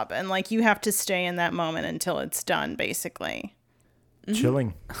job, and like you have to stay in that moment until it's done, basically.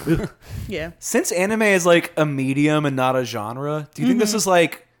 Chilling. Yeah. Since anime is like a medium and not a genre, do you think this is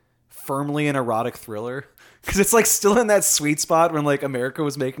like firmly an erotic thriller? Because it's like still in that sweet spot when like America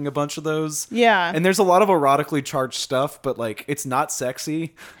was making a bunch of those. Yeah. And there's a lot of erotically charged stuff, but like it's not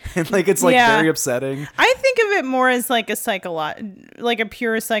sexy and like it's like Yeah. very upsetting. I think of it more as like a like a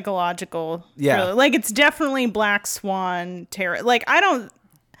pure psychological thriller. Like it's definitely Black Swan terror. Like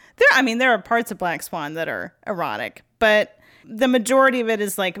there are parts of Black Swan that are erotic, but the majority of it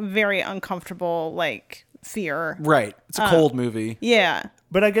is like very uncomfortable, like fear. Right. It's a cold movie. Yeah.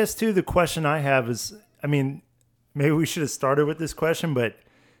 But I guess too, the question I have is, I mean, maybe we should have started with this question, but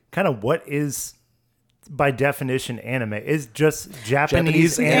kind of what is, by definition, anime? Is just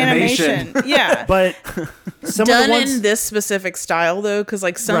Japanese animation. Yeah. But some Done of the ones, in this specific style though, because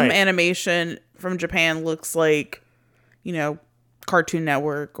like some Right. animation from Japan looks like, you know, Cartoon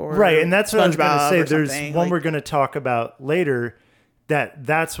Network or right, and that's what I was going to SpongeBob say. or There's something. one Like, we're going to talk about later.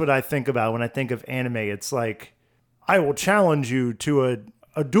 That's what I think about when I think of anime. It's like, I will challenge you to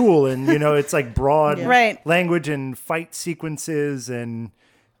a duel, and you know, it's like broad Right. language and fight sequences, and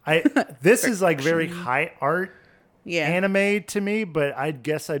this is like very high art yeah. anime to me, but I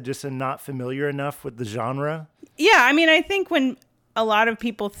guess I just am not familiar enough with the genre. Yeah, I mean, I think when a lot of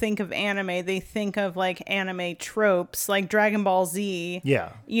people think of anime, they think of like anime tropes, like Dragon Ball Z.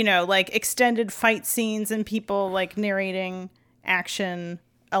 Yeah. You know, like extended fight scenes and people like narrating action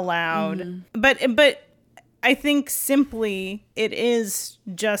aloud. But I think simply it is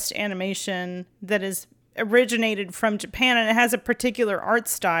just animation that is originated from Japan, and it has a particular art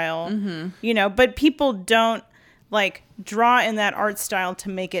style. You know, but people don't like draw in that art style to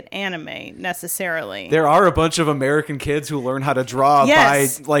make it anime necessarily. There are a bunch of American kids who learn how to draw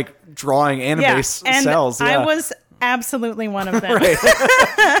Yes. by like drawing anime and cells. Yeah. I was absolutely one of them.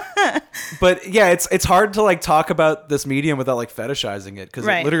 But yeah, it's hard to like talk about this medium without like fetishizing it, because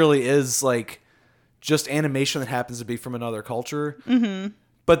Right. it literally is like just animation that happens to be from another culture. Mm-hmm.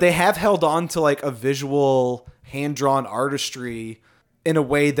 But they have held on to like a visual hand-drawn artistry in a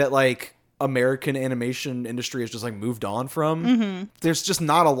way that like American animation industry has just like moved on from. Mm-hmm. There's just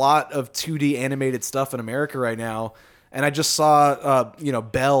not a lot of 2D animated stuff in America right now. And I just saw,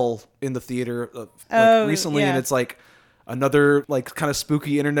 Belle in the theater recently, yeah. and it's like another like kind of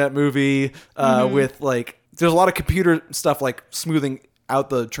spooky internet movie with like, there's a lot of computer stuff like smoothing out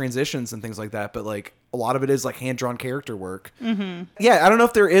the transitions and things like that, but like a lot of it is like hand-drawn character work. Mm-hmm. Yeah, I don't know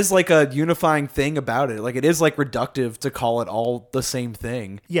if there is like a unifying thing about it. Like it is like reductive to call it all the same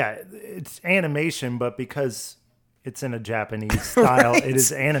thing. Yeah, it's animation, but because it's in a Japanese style, Right. it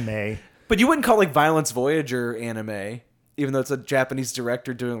is anime. But you wouldn't call like Violence Voyager anime, even though it's a Japanese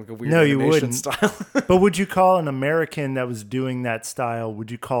director doing like a weird No, you animation wouldn't. style. But would you call an American that was doing that style,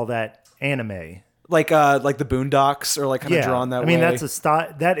 would you call that anime? like the Boondocks, or like kind of drawn that way. I mean, that's a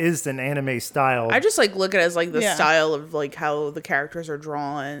style. That is an anime style. I just like look at it as like the Yeah. style of like how the characters are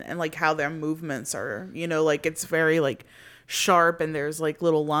drawn and like how their movements are, you know, like it's very like sharp and there's like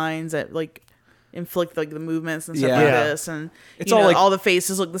little lines that like inflict like the movements and stuff Yeah. like Yeah. this, and It's you all know, like- all the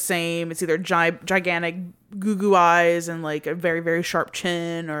faces look the same. It's either gigantic goo eyes and like a very very sharp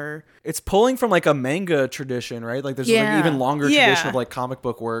chin, or It's pulling from like a manga tradition, right? Like there's like Yeah. even longer Yeah. tradition of like comic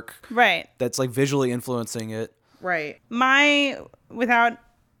book work Right. that's like visually influencing it. right. Without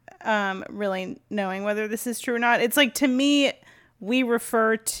really knowing whether this is true or not, it's like, to me, we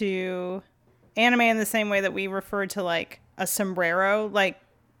refer to anime in the same way that we refer to like a sombrero. Like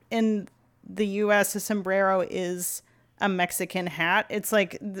in the US, a sombrero is a Mexican hat. It's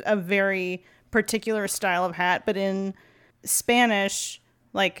like a very particular style of hat, but in Spanish,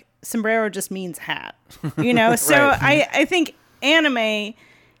 like sombrero just means hat, you know? So Right. I think anime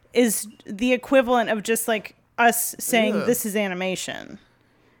is the equivalent of just like us saying this is animation.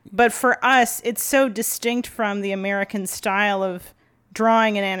 But for us, it's so distinct from the American style of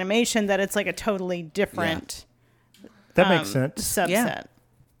drawing and animation that it's like a totally different that makes sense. subset. Yeah.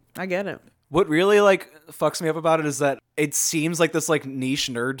 I get it. What really like fucks me up about it is that it seems like this like niche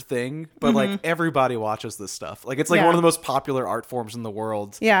nerd thing, but like everybody watches this stuff. Like it's like Yeah. one of the most popular art forms in the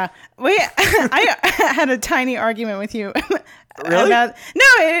world. Yeah. I had a tiny argument with you. Really?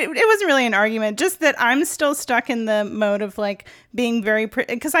 It wasn't really an argument. Just that I'm still stuck in the mode of like being very,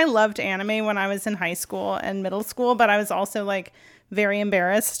 because I loved anime when I was in high school and middle school, but I was also like very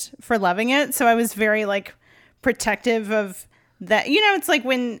embarrassed for loving it. So I was very like protective of that. You know, it's like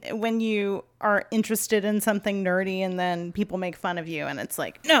when you are interested in something nerdy and then people make fun of you and it's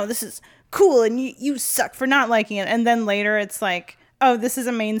like, no, this is cool and you suck for not liking it. And then later it's like, oh, this is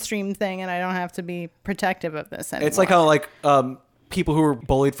a mainstream thing and I don't have to be protective of this anymore. It's like how like people who were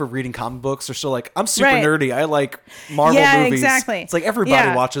bullied for reading comic books are still like, I'm super nerdy. I like Marvel movies. Exactly. It's like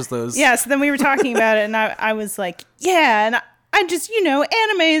everybody watches those. Yeah, so then we were talking about it and I was like, yeah, and I just,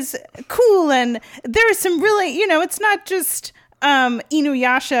 anime is cool and there's some really, it's not just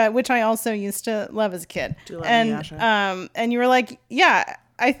Inuyasha, which I also used to love as a kid. Inuyasha. And you were like, yeah,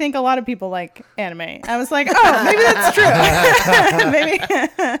 I think a lot of people like anime. I was like, oh, maybe that's true. Maybe.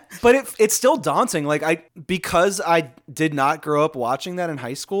 But it's still daunting. Like because I did not grow up watching that in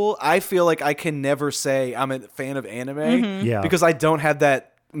high school, I feel like I can never say I'm a fan of anime because I don't have that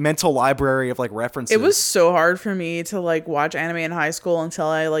mental library of like references. It was so hard for me to like watch anime in high school until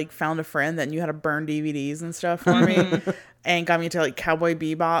I like found a friend that knew how to burn DVDs and stuff for me and got me to like Cowboy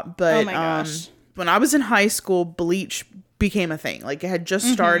Bebop. But oh my gosh. When I was in high school, Bleach became a thing. Like it had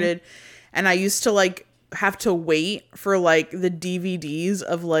just started and I used to like have to wait for like the DVDs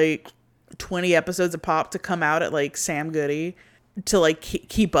of like 20 episodes of Pop to come out at like Sam Goody to like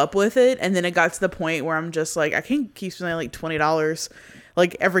keep up with it. And then it got to the point where I'm just like, I can't keep spending like $20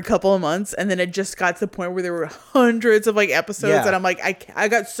 like every couple of months. And then it just got to the point where there were hundreds of like episodes and I'm like, I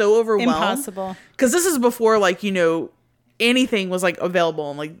got so overwhelmed. Impossible. Because this is before like, anything was like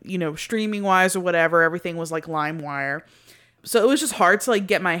available and like, streaming wise or whatever, everything was like LimeWire. So it was just hard to like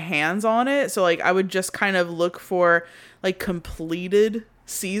get my hands on it. So like I would just kind of look for like completed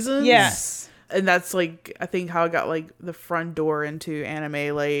seasons. Yes. And that's like, I think how I got like the front door into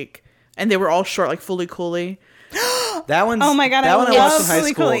anime, like, and they were all short, like Fully Cooley. That one's, oh my God, that I one love watched in high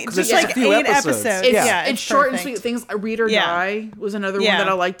Fully school Cooley. because it's Just just a few like 8 episodes. episodes. It's short perfect. and sweet. Things Read or Die was another one Yeah. that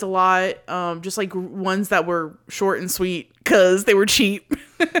I liked a lot. Just like ones that were short and sweet because they were cheap.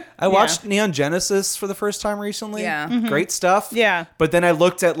 I watched Neon Genesis for the first time recently. Yeah. Great stuff. Yeah. But then I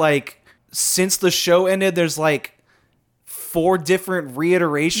looked at like, since the show ended, there's like 4 different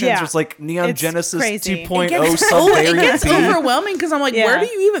reiterations. Yeah. There's like Neon It's Genesis crazy. 2.0 It sub-variant gets B. overwhelming because I'm like, Yeah. where do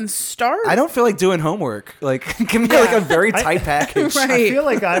you even start? I don't feel like doing homework. Like, give me like a very tight package. Right. I feel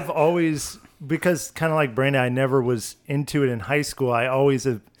like I've always, because kind of like Brandon, I never was into it in high school. I always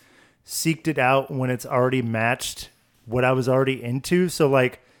have seeked it out when it's already matched what I was already into. So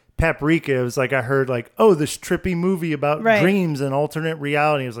like Paprika, it was like I heard like, oh, this trippy movie about dreams and alternate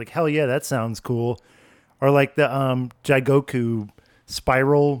reality. I was like, hell yeah, that sounds cool. Or like the Jigoku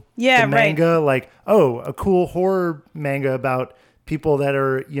Spiral the manga, like, oh, a cool horror manga about people that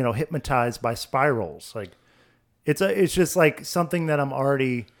are, hypnotized by spirals. Like it's just like something that I'm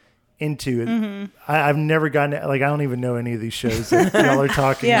already into. I've never gotten like, I don't even know any of these shows that y'all are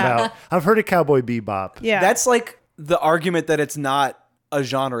talking about. I've heard of Cowboy Bebop. Yeah. That's like the argument that it's not a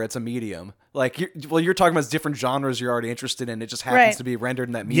genre, it's a medium. Like, you're talking about different genres you're already interested in. It just happens to be rendered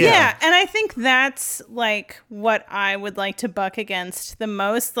in that medium. Yeah, and I think that's like what I would like to buck against the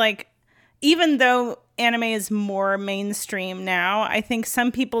most. Like, even though anime is more mainstream now, I think some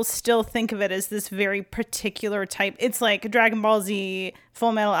people still think of it as this very particular type. It's like Dragon Ball Z,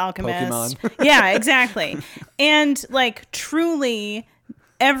 Full Metal Alchemist. Pokemon. Yeah, exactly. And like truly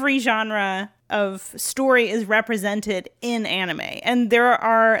every genre of story is represented in anime. And there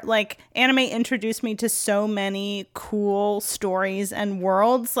are like, anime introduced me to so many cool stories and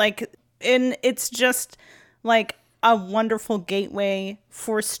worlds. Like, and it's just like a wonderful gateway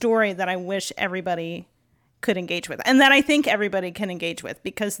for story that I wish everybody could engage with. And that I think everybody can engage with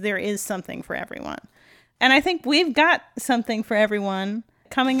because there is something for everyone. And I think we've got something for everyone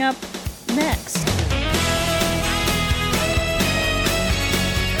coming up next.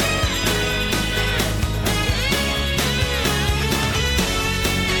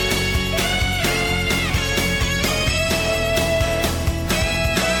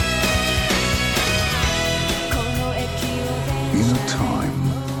 In a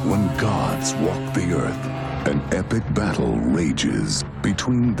time when gods walk the earth, an epic battle rages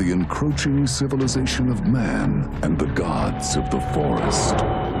between the encroaching civilization of man and the gods of the forest.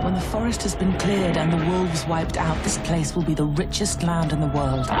 When the forest has been cleared and the wolves wiped out, this place will be the richest land in the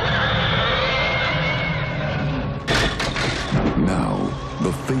world. Now,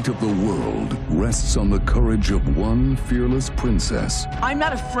 the fate of the world rests on the courage of one fearless princess I'm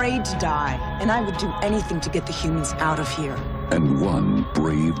not afraid to die, and I would do anything to get the humans out of here. and one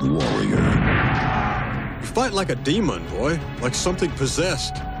brave warrior. You fight like a demon, boy. Like something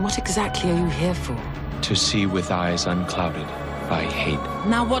possessed. What exactly are you here for? To see with eyes unclouded by hate.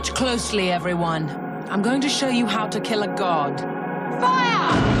 Now watch closely, everyone. I'm going to show you how to kill a god.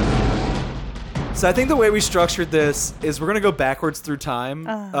 Fire! So I think the way we structured this is we're going to go backwards through time.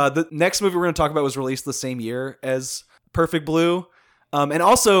 The next movie we're going to talk about was released the same year as Perfect Blue. And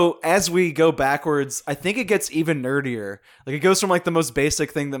also, as we go backwards, I think it gets even nerdier. Like, it goes from like the most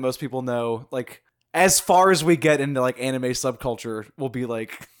basic thing that most people know, like as far as we get into like anime subculture, will be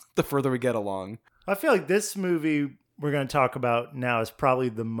like the further we get along. I feel like this movie we're going to talk about now is probably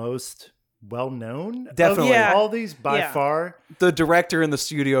the most well-known Definitely. of all these by far. The director in the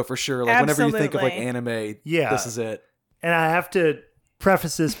studio for sure. Like whenever you think of like Absolutely. anime, Yeah. this is it. And I have to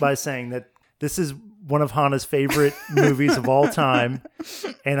preface this by saying that this is one of Hannah's favorite movies of all time,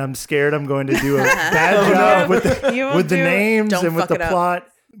 and I'm scared I'm going to do a bad job with the names Don't and with fuck the it up. plot.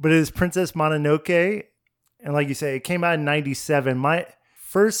 But it is Princess Mononoke, and like you say, it came out in '97. My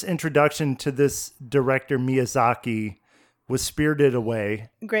first introduction to this director Miyazaki was Spirited Away.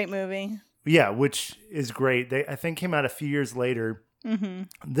 Great movie. Yeah, which is great. They I think came out a few years later. Mm-hmm.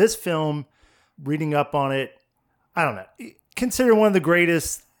 This film, reading up on it, I don't know, considered one of the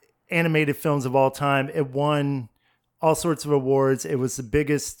greatest animated films of all time. It won all sorts of awards. It was the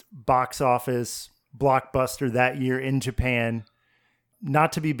biggest box office blockbuster that year in Japan,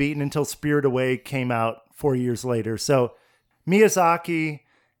 not to be beaten until Spirited Away came out 4 years later. So Miyazaki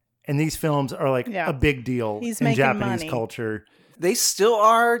and these films are like a big deal He's in making Japanese money. culture. They still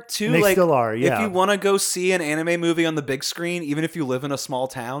are too. And they like, still are, yeah. If you want to go see an anime movie on the big screen, even if you live in a small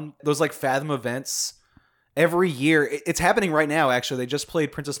town, those like Fathom events every year. It's happening right now. Actually, they just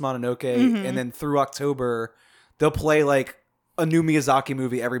played Princess Mononoke, and then through October, they'll play like a new Miyazaki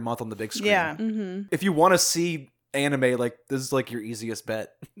movie every month on the big screen. Yeah. Mm-hmm. If you want to see anime, like this is like your easiest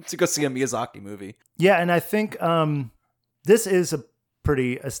bet to go see a Miyazaki movie. Yeah, and I think this is a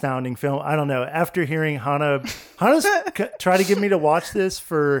pretty astounding film. I don't know. After hearing Hannah's try to get me to watch this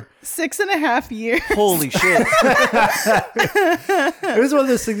for 6.5 years. Holy shit! It was one of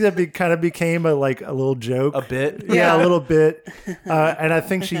those things that kind of became a little joke, A bit. yeah, a little bit. And I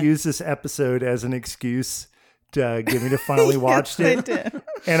think she used this episode as an excuse to get me to finally watch Yes, it. they did.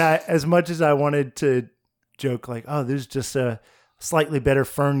 And as much as I wanted to joke like, oh, there's just a slightly better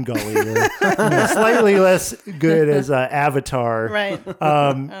Fern Gully, or slightly less good as Avatar. Right.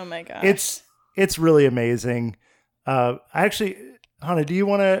 Oh my gosh. It's really amazing. Actually, Hannah, do you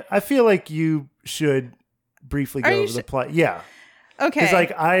want to? I feel like you should briefly go over the plot. Yeah. Okay. Because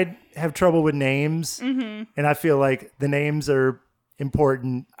like I have trouble with names, and I feel like the names are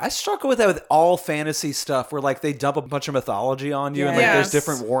important. I struggle with that with all fantasy stuff where like they dump a bunch of mythology on you and like there's Yes.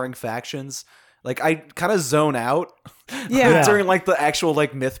 different warring factions. Like I kind of zone out Yeah. during like the actual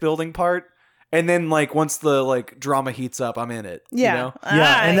like myth building part. And then like once the like drama heats up, I'm in it. Yeah. You know?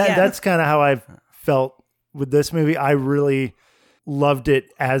 Yeah, and that's kind of how I've felt with this movie. I really loved it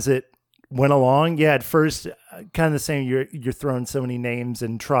as it went along. Yeah, at first, kind of the same. You're throwing so many names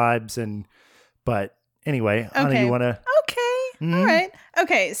and tribes, but anyway, Hannah, you want to? Okay. All right.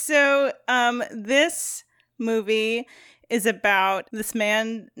 Okay. So, this movie is about this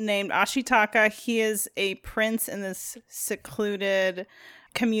man named Ashitaka. He is a prince in this secluded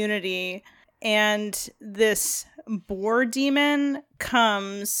community, and this boar demon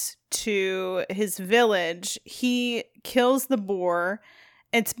comes to his village. He kills the boar.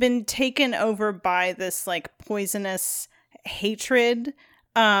 It's been taken over by this like poisonous hatred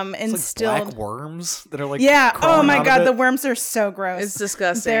instilled. Like black worms that are like Oh crawling my out of god, it. the worms are so gross. It's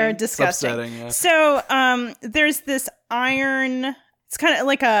disgusting. They're It's disgusting. upsetting, yeah. So there's this iron, it's kind of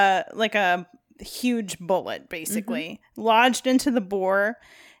like a huge bullet basically lodged into the boar,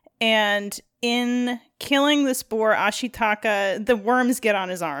 and in killing this boar, Ashitaka, the worms get on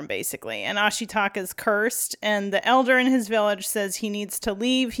his arm basically, and Ashitaka's cursed, and the elder in his village says he needs to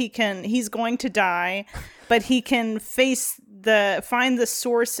leave. He's going to die, but he can find the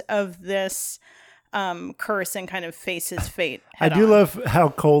source of this curse and kind of face his fate. I do love how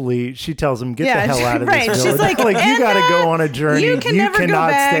coldly she tells him, "Get the hell out of right. this She's village." like, you got to go on a journey. You cannot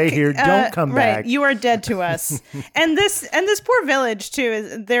cannot stay here. Don't come right. back. You are dead to us. and this poor village too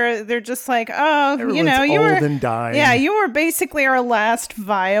is they're just like, oh, Everyone's you know, you old were and dying. Yeah, you were basically our last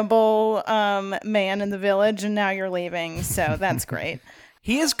viable man in the village, and now you're leaving. So that's great.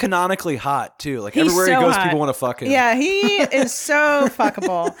 He is canonically hot too. Like He's everywhere so he goes, hot. people want to fuck him. Yeah, he is so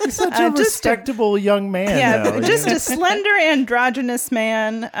fuckable. He's such a respectable young man. Yeah, though, just a slender androgynous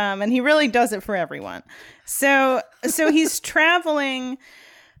man, and he really does it for everyone. So he's traveling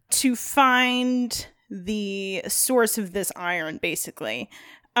to find the source of this iron, basically.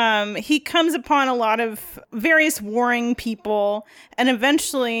 He comes upon a lot of various warring people, and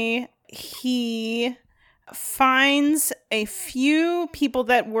eventually he finds a few people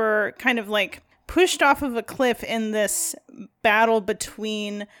that were kind of like pushed off of a cliff in this battle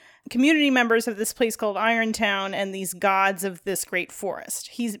between community members of this place called Irontown and these gods of this great forest.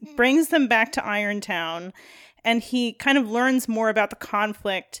 He brings them back to Irontown, and he kind of learns more about the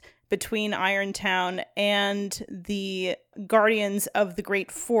conflict between Irontown and the guardians of the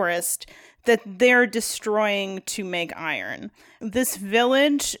great forest that they're destroying to make iron. This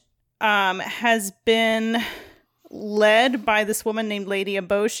village has been led by this woman named Lady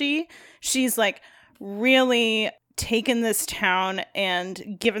Eboshi. She's like really taken this town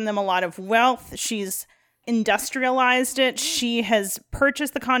and given them a lot of wealth. She's industrialized it. She has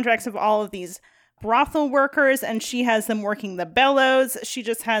purchased the contracts of all of these brothel workers, and she has them working the bellows. She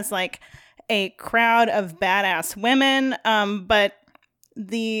just has like a crowd of badass women. But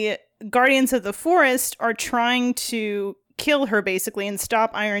the guardians of the forest are trying to kill her basically and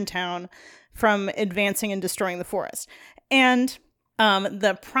stop Irontown from advancing and destroying the forest. And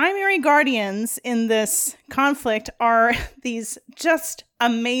the primary guardians in this conflict are these just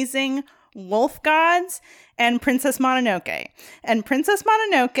amazing wolf gods and Princess Mononoke. And Princess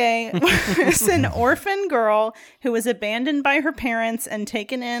Mononoke was an orphan girl who was abandoned by her parents and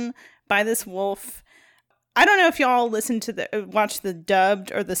taken in by this wolf. I don't know if y'all listened to watch the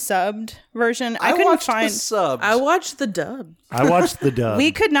dubbed or the subbed version. I couldn't watched find the subbed. I watched the dub. I watched the dub.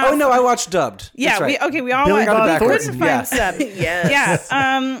 We could not. Oh no, I watched dubbed. Yeah, That's right. we all Billy watched. Bob We Thornton, couldn't find yeah. sub. Yes.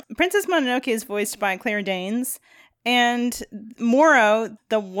 Yeah. Princess Mononoke is voiced by Claire Danes, and Moro,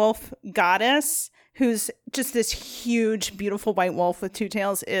 the wolf goddess, who's just this huge, beautiful white wolf with two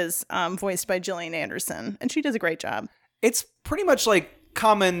tails, is voiced by Gillian Anderson, and she does a great job. It's pretty much like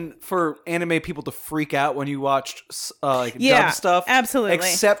common for anime people to freak out when you watched dub stuff. Absolutely.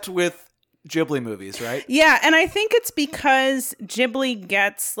 Except with Ghibli movies, right? Yeah, and I think it's because Ghibli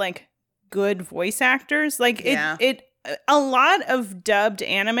gets like good voice actors. Like it a lot of dubbed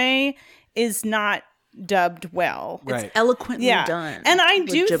anime is not dubbed well. Right. It's eloquently done. And I with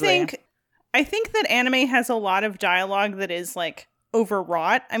do Ghibli. think that anime has a lot of dialogue that is like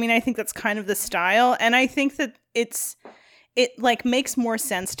overwrought. I mean, I think that's kind of the style, and I think that it like makes more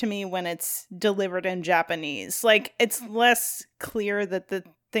sense to me when it's delivered in Japanese. Like it's less clear that the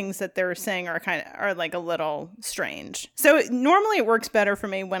things that they're saying are like a little strange. So normally it works better for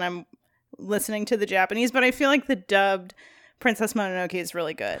me when I'm listening to the Japanese, but I feel like the dubbed Princess Mononoke is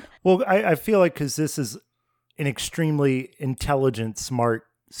really good. Well, I feel like because this is an extremely intelligent, smart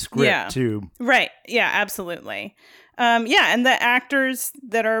script too. Right. Yeah, absolutely. And the actors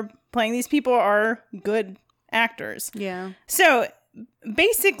that are playing these people are good actors. Yeah. So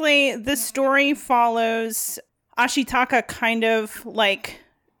basically the story follows Ashitaka kind of like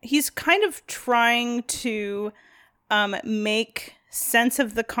he's kind of trying to make sense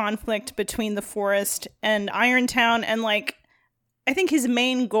of the conflict between the forest and Irontown, and like I think his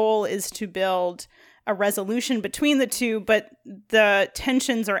main goal is to build a resolution between the two, but the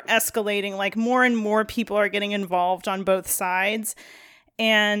tensions are escalating. Like more and more people are getting involved on both sides,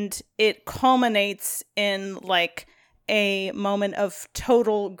 and it culminates in like a moment of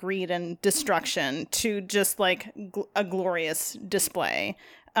total greed and destruction to just like a glorious display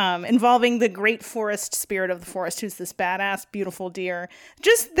involving the great forest spirit of the forest, who's this badass, beautiful deer.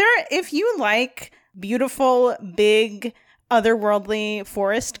 Just there, if you like beautiful, big, otherworldly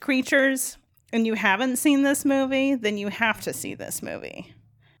forest creatures and you haven't seen this movie, then you have to see this movie.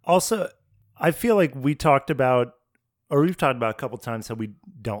 Also, I feel like we've talked about a couple times how we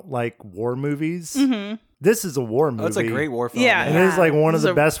don't like war movies. Mm-hmm. This is a war movie. Oh, it's a great war film. Yeah. And it is like one of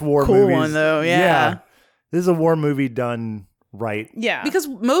the best war movies. Cool one though, yeah. This is a war movie done right. Yeah. Because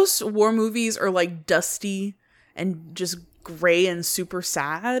most war movies are like dusty and just gray and super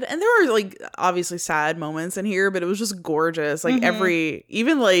sad. And there are like obviously sad moments in here, but it was just gorgeous. Like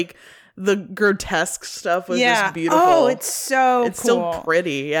even like the grotesque stuff was just beautiful. Oh, it's so It's cool. still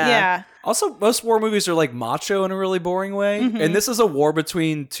pretty, yeah. Yeah. Also, most war movies are like macho in a really boring way, and this is a war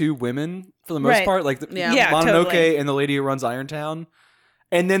between two women for the most Right. part, like Yeah, Mononoke totally. and the lady who runs Irontown.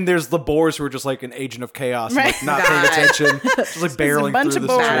 And then there's the boars who are just like an agent of chaos, Right. and, like not paying attention, just like barreling bunch through of the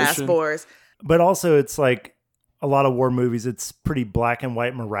boars. Badass situation. boars. But also, it's like a lot of war movies, it's pretty black and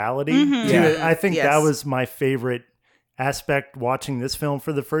white morality. Mm-hmm. to Yeah. it. I think Yes. that was my favorite aspect watching this film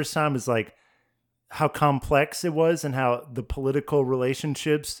for the first time, is like how complex it was and how the political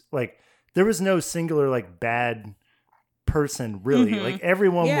relationships, like there was no singular like bad person really. Mm-hmm. Like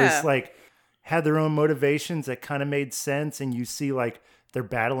everyone Yeah. was like had their own motivations that kind of made sense, and you see like they're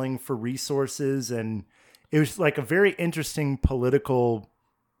battling for resources, and it was like a very interesting political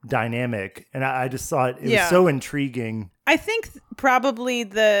dynamic, and I just thought it was so intriguing. I think probably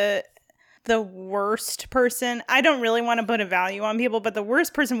the worst person, I don't really want to put a value on people, but the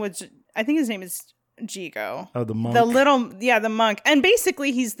worst person was, I think his name is Jigo. Oh, the monk. The monk. And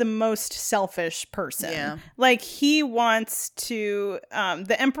basically he's the most selfish person. Yeah. Like he wants to,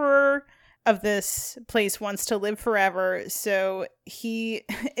 the emperor of this place wants to live forever. So he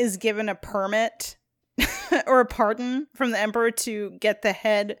is given a permit or a pardon from the emperor to get the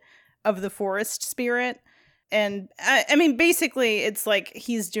head of the forest spirit. And I mean, basically it's like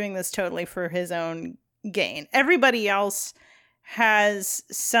he's doing this totally for his own gain. Everybody else has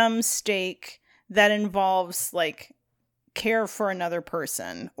some stake that involves like care for another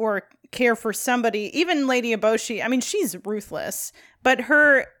person or care for somebody. Even Lady Eboshi, I mean, she's ruthless, but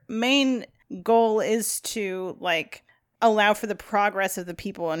her main goal is to like allow for the progress of the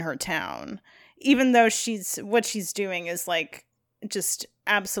people in her town, even though what she's doing is like just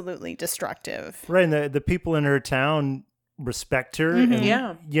absolutely destructive. Right, and the people in her town respect her Mm-hmm.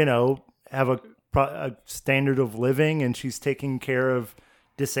 and, you know, have a standard of living, and she's taking care of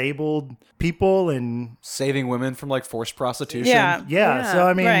disabled people and saving women from like forced prostitution. Yeah. So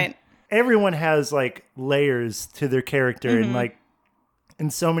I mean, right. everyone has like layers to their character, and like in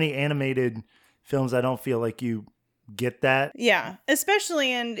so many animated films, I don't feel like you get that. Yeah,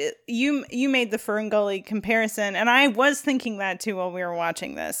 especially you made the Ferngully comparison, and I was thinking that too while we were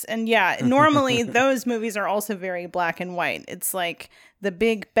watching this. And yeah, normally those movies are also very black and white. It's like the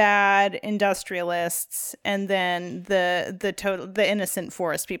big bad industrialists and then the innocent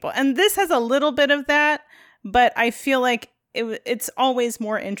forest people. And this has a little bit of that, but I feel like it's always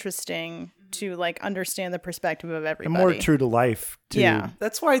more interesting to like understand the perspective of everybody. And more true to life too. Yeah.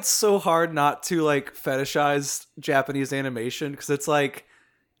 That's why it's so hard not to like fetishize Japanese animation, because it's like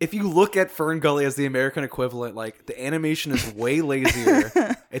if you look at Ferngully as the American equivalent, like the animation is way lazier.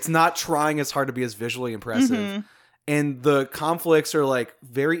 It's not trying as hard to be as visually impressive. And the conflicts are like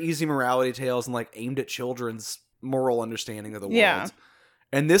very easy morality tales and like aimed at children's moral understanding of the world. Yeah.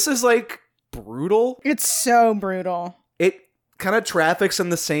 And this is like brutal. It's so brutal. It kind of traffics in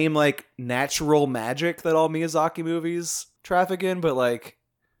the same like natural magic that all Miyazaki movies traffic in, but like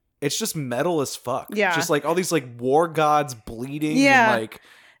it's just metal as fuck. Yeah. Just like all these like war gods bleeding Yeah. and like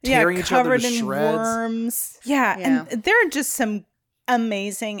tearing each other covered to in shreds. worms. Yeah, and there are just some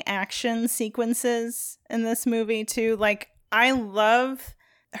amazing action sequences in this movie too. Like I love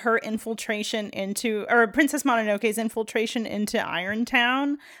her infiltration into, or Princess Mononoke's infiltration into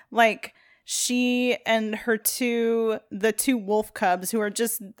Irontown. Like she and the two wolf cubs, who are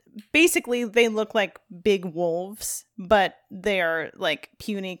just basically, they look like big wolves, but they are like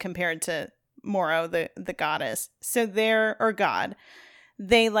puny compared to Moro, the goddess. So they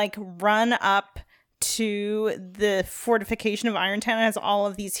like run up to the fortification of Irontown. It has all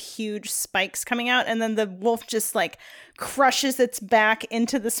of these huge spikes coming out, and then the wolf just like crushes its back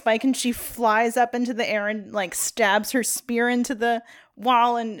into the spike, and she flies up into the air and like stabs her spear into the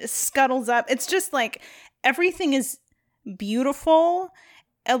wall and scuttles up. It's just like everything is beautiful.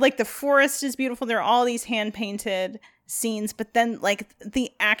 Like the forest is beautiful. There are all these hand painted scenes, but then like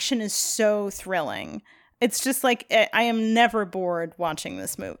the action is so thrilling. It's just like I am never bored watching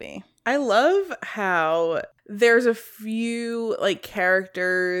this movie. I love how there's a few like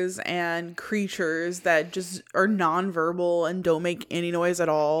characters and creatures that just are nonverbal and don't make any noise at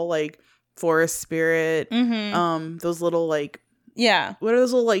all, like forest spirit, those little like what are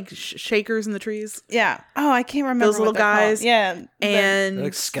those little like shakers in the trees? Yeah. Oh, I can't remember those little what they're called. guys. Yeah, and They're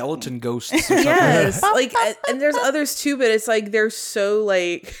like skeleton ghosts. Or something. yes, like and there's others too, but it's like they're so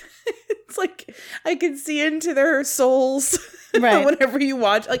like it's like I can see into their souls. Right. Whenever you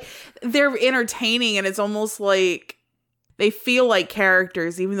watch, like they're entertaining, and it's almost like they feel like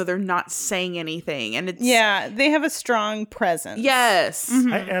characters even though they're not saying anything. And it's they have a strong presence. Yes.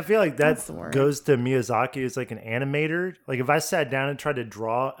 I feel like That's the word. goes to Miyazaki as like an animator. Like if I sat down and tried to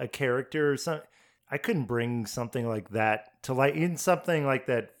draw a character or something, I couldn't bring something like that to life. In something like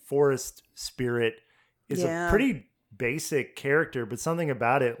that, forest spirit is a pretty basic character, but something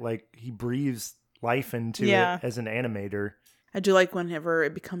about it, like he breathes life into it as an animator. I do like whenever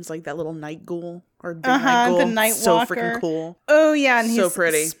it becomes like that little night ghoul or big night ghoul. The night so walker. freaking cool. Oh yeah, and So he's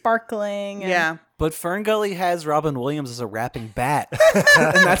pretty. sparkling. And Yeah. But Ferngully has Robin Williams as a rapping bat.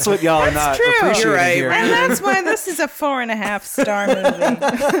 And that's what y'all are not true. appreciating You're right. here. And that's why this is a 4.5 star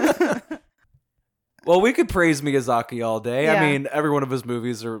movie. Well, we could praise Miyazaki all day. Yeah. I mean, every one of his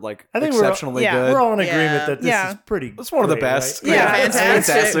movies are like I think exceptionally good. We're all in agreement that this is pretty. It's one of the great, best. right? Yeah, it's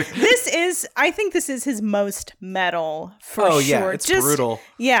fantastic. I think this is his most metal for Oh, sure. yeah, it's brutal.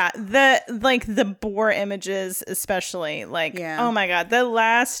 Yeah, the boar images especially. Like, oh my god, the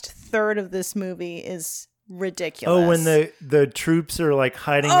last third of this movie is ridiculous. Oh, when the troops are like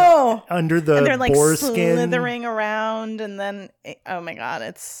hiding under the and they're like boar skin. slithering around, and then oh my god,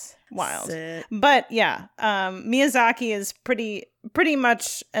 it's wild. Sick. But yeah, Miyazaki is pretty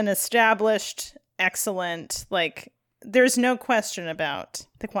much an established, excellent, like, there's no question about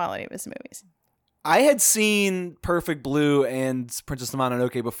the quality of his movies. I had seen Perfect Blue and Princess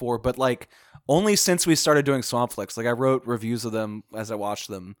Mononoke before, but like only since we started doing Swamp Flicks. Like I wrote reviews of them as I watched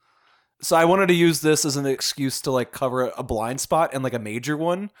them. So I wanted to use this as an excuse to like cover a blind spot and like a major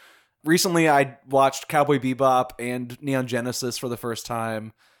one. Recently I watched Cowboy Bebop and Neon Genesis for the first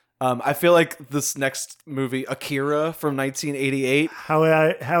time. I feel like this next movie, Akira from 1988. How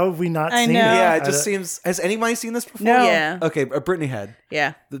have we not I seen know. it? Yeah, it just seems. Has anybody seen this before? No. Yeah. Okay, Brittany had.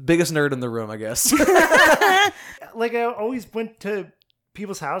 Yeah. The biggest nerd in the room, I guess. Like I always went to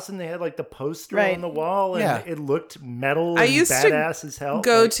people's house and they had like the poster Right. on the wall and Yeah. it looked metal I and used to badass as hell.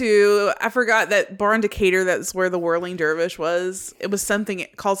 Go Like, to, I forgot that bar in Decatur, that's where the Whirling Dervish was. It was something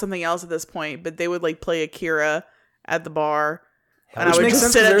called something else at this point, but they would like play Akira at the bar. And Which I would makes just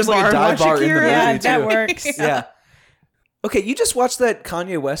sense, sit at 'cause the there's, like, a bar and dive watch bar in the Akira. movie, Yeah, too. that works. Yeah. Okay, you just watched that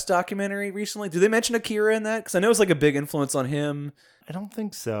Kanye West documentary recently. Did they mention Akira in that? Because I know it's like a big influence on him. I don't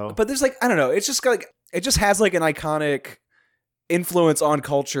think so. But there's like, I don't know. It's just got like, it just has like an iconic influence on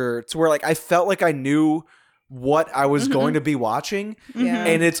culture to where like I felt like I knew what I was going to be watching. Yeah.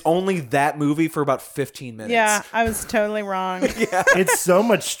 And it's only that movie for about 15 minutes. Yeah, I was totally wrong. It's so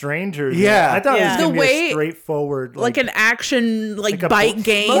much stranger. than- Yeah. I thought Yeah. it was The going to be way- a straightforward Like an action, like a bike bl-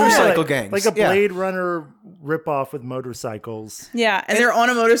 game. Motorcycle like, gangs. like a Yeah. Blade Runner ripoff with motorcycles. Yeah, And they're on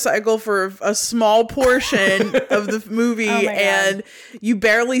a motorcycle for a small portion of the movie, Oh my God. and you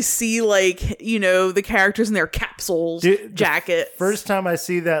barely see like, you know, the characters in their capsules, Dude, the jackets. First time I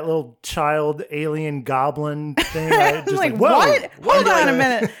see that little child alien goblin thing, I just like, like, whoa. what? Hold on a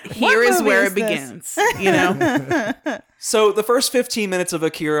minute. Here What is movie where is it this? begins. You know, So the first 15 minutes of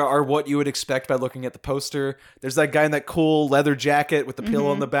Akira are what you would expect by looking at the poster. There's that guy in that cool leather jacket with the pillow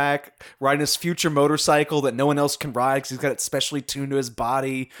on the back, riding his future motorcycle that no one else can ride because he's got it specially tuned to his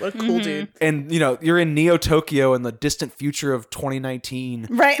body. what a cool dude. And, you know, you're in Neo Tokyo in the distant future of 2019.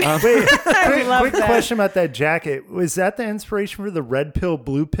 Right. Wait, I love quick that. question about that jacket. Was that the inspiration for the red pill,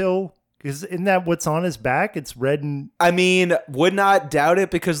 blue pill? Because isn't that what's on his back? It's red and... I mean, would not doubt it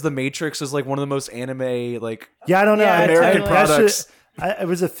because The Matrix is like one of the most anime, like, Yeah, I don't know. Yeah, American totally. products. It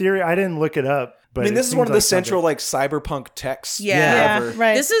was a theory. I didn't look it up. But I mean, it this is seems one of the like central, something. like, cyberpunk texts. Yeah. ever.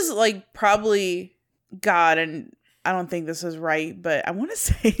 right. This is like probably God, and I don't think this is right, but I want to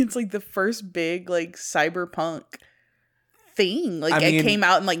say it's like the first big like cyberpunk thing. Like I mean, it came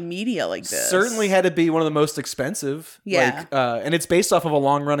out in like media like this. Certainly had to be one of the most expensive. Yeah. Like, and it's based off of a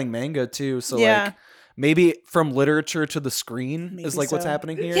long running manga too. So Yeah. like maybe from literature to the screen Maybe is like what's so.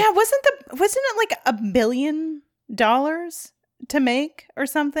 happening here. Yeah, wasn't it like $1 billion to make or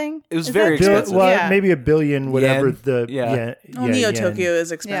something? It was Is very that- expensive. Well, Yeah. maybe $1 billion, whatever Yen. the... Yeah. Oh, Neo yen. Tokyo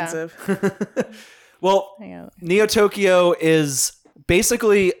is expensive. Well, Hang on. Neo Tokyo is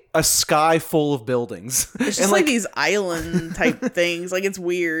basically a sky full of buildings. It's just and like these island type things. Like it's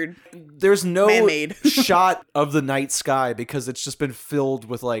weird. there's no Man-made. shot of the night sky because it's just been filled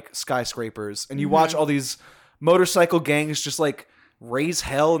with like skyscrapers. And you watch all these motorcycle gangs just like raise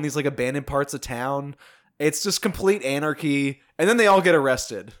hell in these like abandoned parts of town. It's just complete anarchy. And then they all get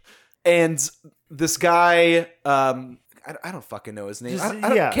arrested. And this guy, I don't fucking know his name. I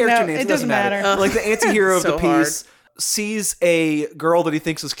don't yeah. character No, names. it doesn't matter. Like the anti-hero of So the piece sees a girl that he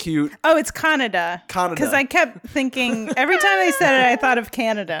thinks is cute. Oh, it's Canada. Canada. Because I kept thinking every time I said it, I thought of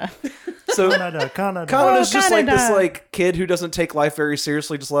Canada. So Canada. Kanada's just like this Canada. like kid who doesn't take life very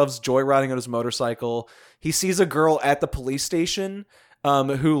seriously, just loves joyriding on his motorcycle. He sees a girl at the police station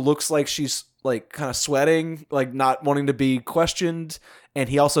who looks like she's like kind of sweating, like not wanting to be questioned, and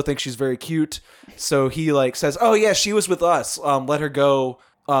he also thinks she's very cute. So he like says, "Oh yeah, she was with us. Let her go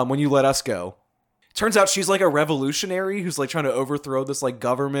when you let us go." Turns out she's like a revolutionary who's like trying to overthrow this like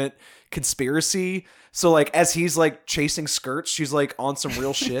government conspiracy. So like as he's like chasing skirts, she's like on some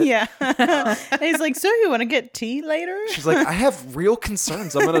real shit. Yeah. And he's like, so you want to get tea later? She's like, I have real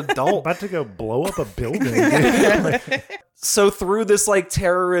concerns. I'm an adult. About to go blow up a building. dude. So through this like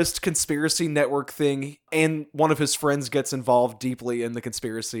terrorist conspiracy network thing, and one of his friends gets involved deeply in the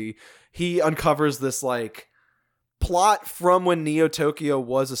conspiracy, he uncovers this like plot from when Neo Tokyo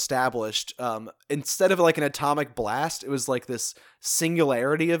was established. Instead of like an atomic blast, it was like this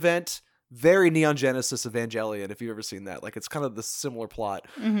singularity event. Very Neon Genesis Evangelion, if you've ever seen that. Like, it's kind of the similar plot.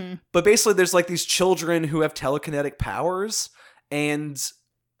 But basically, there's like these children who have telekinetic powers and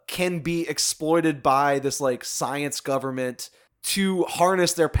can be exploited by this like science government to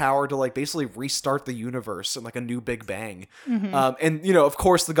harness their power to like basically restart the universe in like a new Big Bang. And, you know, of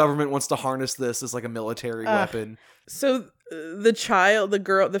course, the government wants to harness this as like a military weapon. So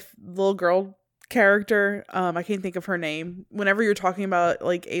the little girl character, I can't think of her name. Whenever you're talking about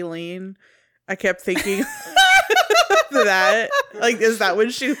like Aileen, I kept thinking that, like, is that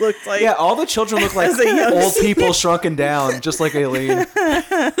what she looked like? Yeah, all the children look like old people shrunken down, just like Aileen.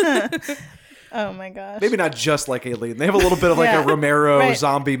 Oh my gosh. Maybe not just like Aileen. They have a little bit of like a Romero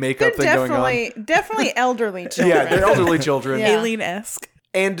zombie makeup thing going on. Definitely elderly children. Yeah, they're elderly children. Yeah. Aileen-esque.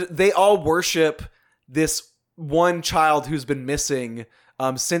 And they all worship this one child who's been missing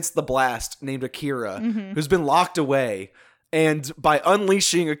since the blast, named Akira, who's been locked away. And by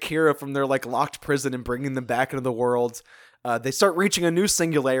unleashing Akira from their like locked prison and bringing them back into the world, they start reaching a new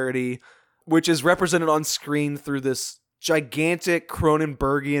singularity, which is represented on screen through this gigantic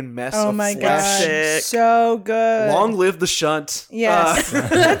Cronenbergian mess of my flesh. God. So good. Long live the shunt. Yes.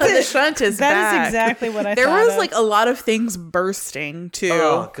 The shunt is That back. is exactly what I there thought was of. like a lot of things bursting too.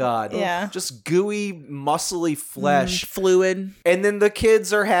 Oh God. Yeah. Just gooey, muscly flesh. Fluid. And then the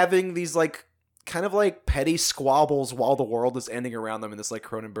kids are having these like kind of like petty squabbles while the world is ending around them in this like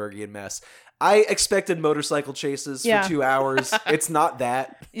Cronenbergian mess. I expected motorcycle chases for 2 hours. It's not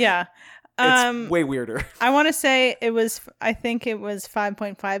that. Yeah. It's way weirder. I want to say I think it was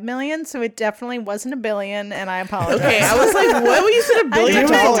 5.5 million, so it definitely wasn't $1 billion, and I apologize. Okay, I was like, what when you said $1 billion? If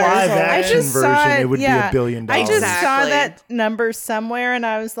it was a live action just saw version, it, it would be $1 billion. I just saw Exactly. that number somewhere, and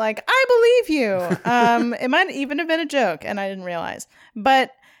I was like, I believe you. It might even have been a joke, and I didn't realize. But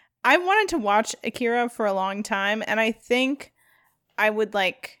I wanted to watch Akira for a long time, and I think I would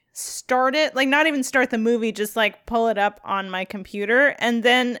like start it, like not even start the movie, just like pull it up on my computer, and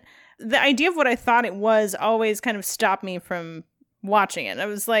then the idea of what I thought it was always kind of stopped me from watching it. I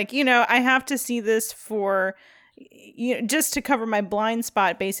was like, I have to see this for, just to cover my blind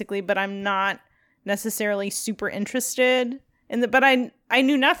spot, basically, but I'm not necessarily super interested in but I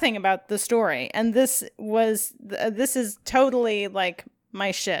knew nothing about the story. And this is totally like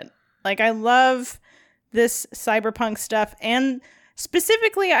my shit. Like, I love this cyberpunk stuff. And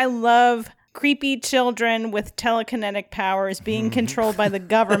specifically, I love creepy children with telekinetic powers being controlled by the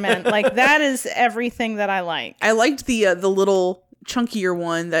government. Like, that is everything that I like. I liked the little chunkier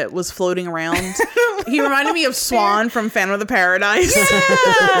one that was floating around. He reminded me of Swan from Phantom of the Paradise.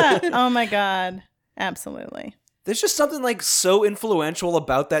 Yeah! Oh my God. Absolutely. There's just something like so influential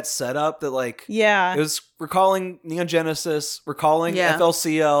about that setup that like Yeah. it was recalling Neon Genesis, recalling Yeah.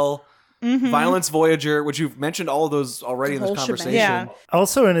 FLCL, Violence Voyager, which you've mentioned all of those already in this whole shebang. conversation. Yeah.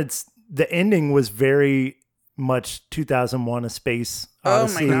 Also, the ending was very much 2001: A Space Oh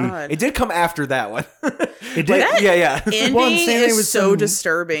Odyssey. my God. It did come after that one. It did. Yeah. Ending Well, I'm saying it is was so some-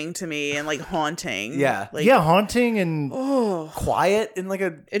 disturbing to me and like haunting. Yeah. Like, Yeah, haunting and Quiet in like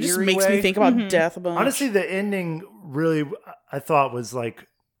a it just eerie makes way. me think about death a bunch. honestly, the ending really I thought was like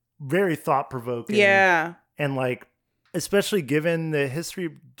very thought provoking. Yeah. and like especially given the history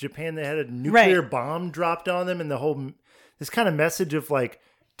of Japan, they had a nuclear bomb dropped on them, and the whole this kind of message of like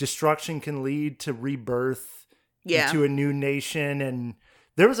destruction can lead to rebirth into a new nation. And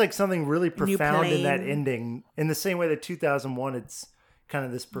there was like something really profound in that ending, in the same way that 2001 it's kind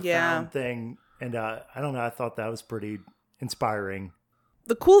of this profound thing. And I don't know, I thought that was pretty inspiring.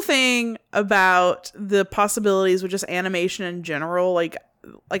 The cool thing about the possibilities with just animation in general, like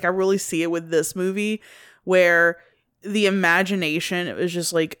I really see it with this movie, where the imagination is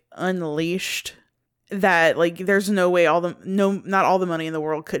just like unleashed, that like there's no way not all the money in the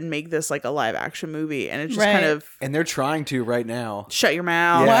world couldn't make this like a live action movie. And it's just kind of, and they're trying to right now. Shut your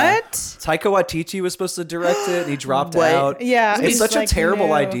mouth. Yeah. What? Taika Waititi was supposed to direct it, and he dropped What? out. Yeah. It's such a like, terrible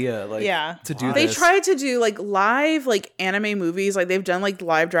no. idea. Like, to do They this. tried to do like live like anime movies, like they've done like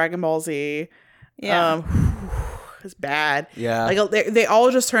live Dragon Ball Z. Yeah. It's bad. Yeah. Like they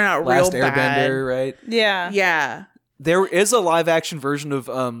all just turn out Last real bad. Airbender, right? Yeah. Yeah. There is a live action version of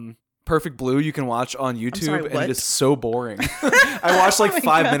Perfect Blue you can watch on YouTube, sorry, and what? it is so boring. I watched like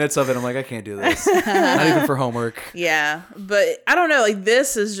 5 minutes of it. I'm like, I can't do this. Not even for homework. Yeah, but I don't know. Like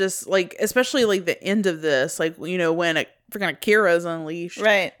this is just like, especially like the end of this, like when freaking Akira is unleashed,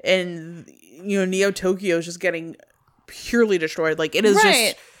 Right. and Neo Tokyo is just getting purely destroyed. Like it is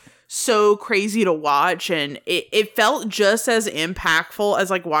Right. just so crazy to watch, and it felt just as impactful as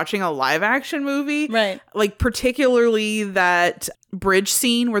like watching a live action movie. Right. Like particularly that bridge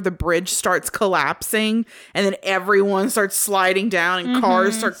scene where the bridge starts collapsing and then everyone starts sliding down and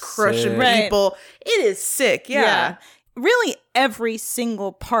cars start crushing Sick. people. It is sick. Yeah. Really, every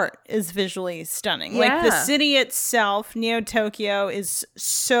single part is visually stunning. Like the Yeah. city itself, Neo Tokyo, is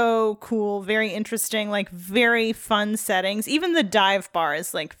so cool, very interesting, like very fun settings. Even the dive bar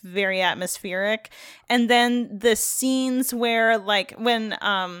is like very atmospheric. And then the scenes where, like, when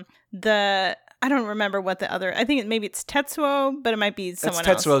the I don't remember what the other. I think maybe it's Tetsuo, but it might be someone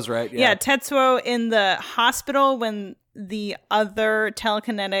else. Tetsuo's right. Yeah, Tetsuo in the hospital when the other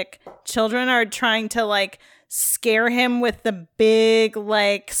telekinetic children are trying to like scare him with the big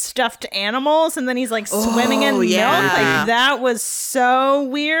like stuffed animals, and then he's like swimming in milk. Like that was so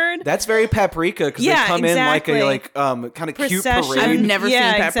weird. That's very Paprika because they come in like a kind of cute parade. I've never seen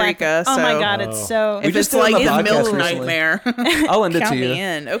Paprika. Oh so. my god, it's so. If it's like his milk nightmare, I'll end it count to you. me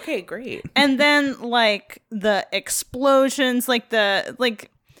in. Okay, great. And then like the explosions, like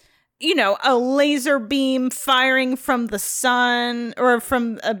you know, a laser beam firing from the sun or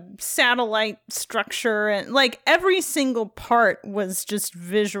from a satellite structure. And like every single part was just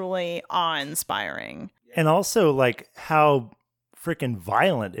visually awe-inspiring. And also like how freaking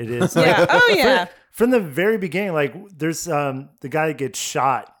violent it is. Yeah. Like, Oh, yeah. From the very beginning, like there's the guy that gets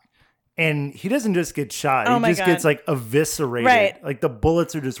shot. And he doesn't just get shot. Oh he my just God. gets like eviscerated. Right. Like the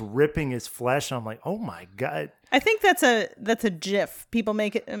bullets are just ripping his flesh. And I'm like, oh my God. I think that's a GIF. People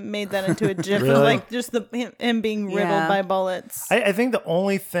made that into a GIF, Really? of like just him being riddled by bullets. I think the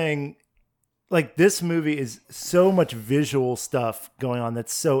only thing, like this movie is so much visual stuff going on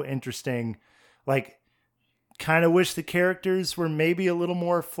that's so interesting. Like, kind of wish the characters were maybe a little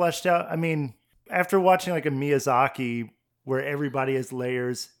more fleshed out. I mean, after watching like a Miyazaki where everybody has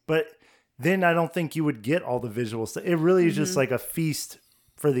layers, but then I don't think you would get all the visual stuff. It really is just like a feast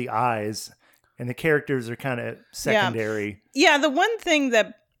for the eyes, and the characters are kind of secondary. Yeah, the one thing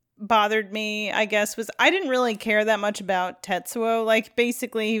that bothered me, I guess, was I didn't really care that much about Tetsuo. Like,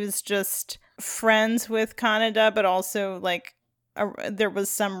 basically, he was just friends with Kaneda, but also, like, there was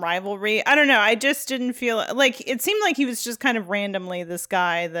some rivalry. I don't know. I just didn't feel... Like, it seemed like he was just kind of randomly this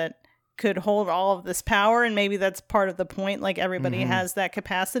guy that could hold all of this power, and maybe that's part of the point. Like, everybody has that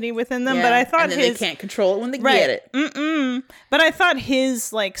capacity within them. But I thought and then they can't control it when they get it. But I thought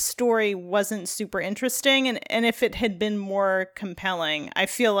his like story wasn't super interesting, and if it had been more compelling, I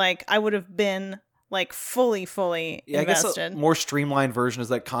feel like I would have been like fully invested. I guess a more streamlined version is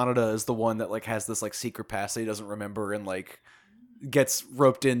that Kaneda is the one that like has this like secret past that he doesn't remember and like gets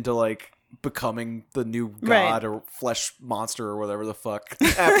roped into like becoming the new god or flesh monster or whatever the fuck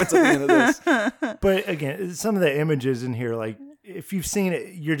happens at the end of this. But again, some of the images in here, like if you've seen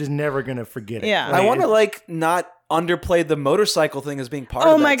it, you're just never gonna forget it. Yeah. I want to like not underplay the motorcycle thing as being part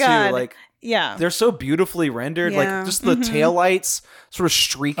of that my God. too. Like, yeah, they're so beautifully rendered. Yeah. Like just the taillights sort of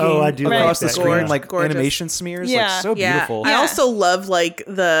streaking I do across the like that. screen, Gorgeous. like Gorgeous. animation smears. Yeah. Like so beautiful. I also love like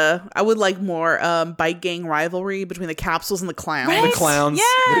I would like more bike gang rivalry between the capsules and the clowns. Right? The clowns.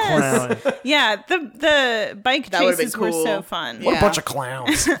 Yes. The clown. Yeah, the bike That would've been chases were cool. so fun. What Yeah. a bunch of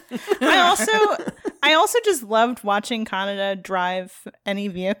clowns. I also just loved watching Kaneda drive any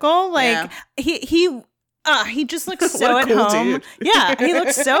vehicle. Like he just looks so What a at cool home. dude. Yeah, he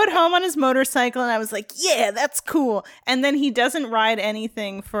looks so at home on his motorcycle, and I was like, yeah, that's cool. And then he doesn't ride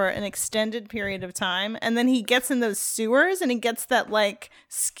anything for an extended period of time, and then he gets in those sewers, and he gets that like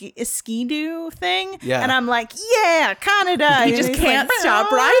ski-doo thing. Yeah. And I'm like, yeah, Kaneda. He And just he's can't like, stop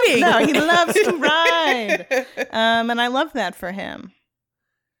 "Oh." riding. No, he loves to ride. And I love that for him.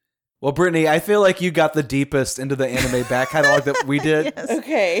 Well, Brittany, I feel like you got the deepest into the anime back catalog that we did. Yes.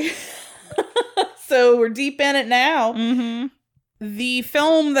 Okay. So we're deep in it now. Mm-hmm. The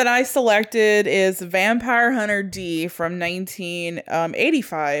film that I selected is Vampire Hunter D from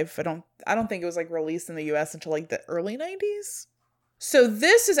 1985. I don't think it was like released in the US until like the early 90s. So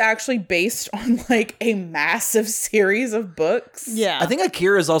this is actually based on like a massive series of books. Yeah. I think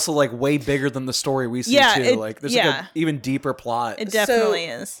Akira is also like way bigger than the story we see too. Like there's like an even deeper plot. It definitely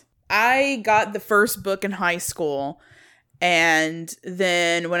is. I got the first book in high school, and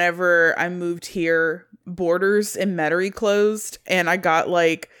then whenever I moved here, Borders in Metairie closed, and I got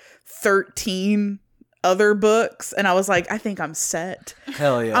like 13 other books, and I was like, I think I'm set.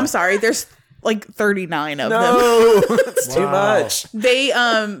 Hell yeah. I'm sorry, there's like 39 of them. No, it's too Wow. much. They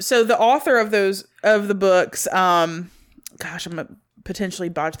so the author of the books, gosh, I'm gonna potentially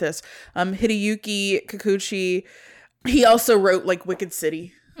botch this. Hideyuki Kikuchi, he also wrote like Wicked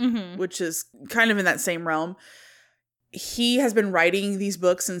City, which is kind of in that same realm. He has been writing these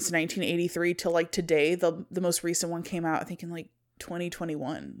books since 1983 till like today. The most recent one came out, I think, in like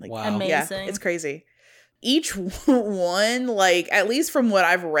 2021. Like, Wow. Amazing. yeah, it's crazy. Each one, like, at least from what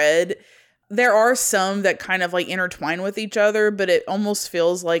I've read, there are some that kind of like intertwine with each other, but it almost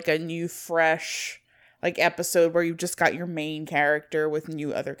feels like a new, fresh, like episode where you've just got your main character with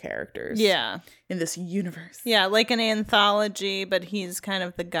new other characters. Yeah. In this universe. Yeah, like an anthology, but he's kind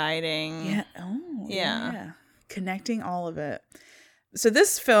of the guiding. Yeah. Oh, Yeah. yeah. Connecting all of it. So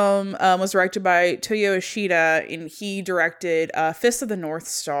this film was directed by Toyo Ishida, and he directed Fist of the North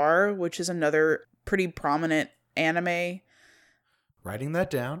Star, which is another pretty prominent anime. Writing that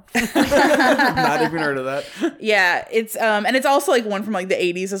down. Not even heard of that. Yeah, it's and it's also like one from like the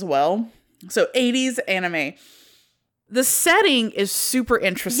 80s as well. So 80s anime. The setting is super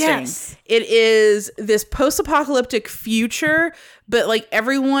interesting. Yes. It is this post-apocalyptic future, but like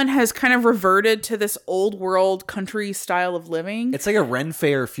everyone has kind of reverted to this old world country style of living. It's like a Ren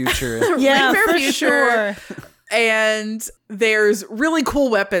Fair future. Yeah, Ren Fair for future. sure. And there's really cool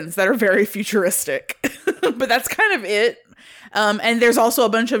weapons that are very futuristic. But that's kind of it. And there's also a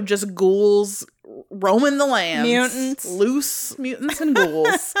bunch of just ghouls roaming the land. Mutants. Loose mutants and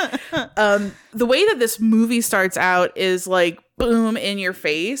ghouls. The way that this movie starts out is like, boom, in your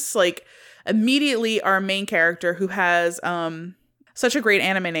face. Like, immediately our main character, who has such a great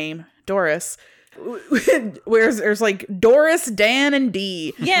anime name, Doris, where there's like Doris, Dan, and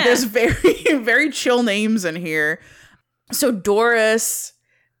Dee. Yeah. There's very, very chill names in here. So Doris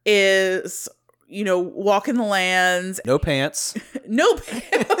is, you know, walking the lands. No pants. No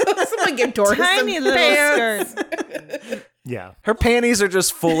pants. Someone give Doris Tiny some little pants. skirt. Yeah. Her panties are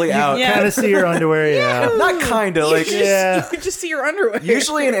just fully out. Yeah. Kind of see her underwear, yeah. Not kinda, like You could just see your underwear.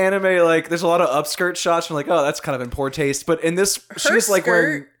 usually in anime, like there's a lot of upskirt shots. I'm like, oh, that's kind of in poor taste. But in this, she's like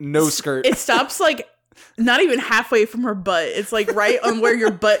wearing no skirt. It stops like not even halfway from her butt. It's like right on where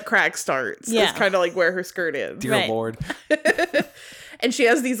your butt crack starts. Yeah. It's kind of like where her skirt is. Dear Right. Lord. And she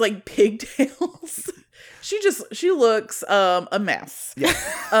has these like pigtails. She looks a mess.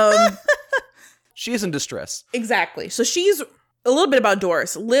 Yeah. She is in distress. Exactly. So she's a little bit about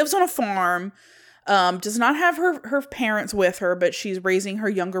Doris. Lives on a farm. Does not have her parents with her, but she's raising her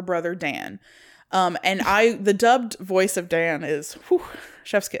younger brother Dan. And the dubbed voice of Dan is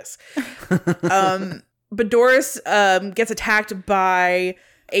chef's kiss. But Doris gets attacked by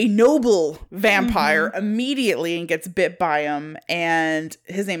a noble vampire immediately and gets bit by him. And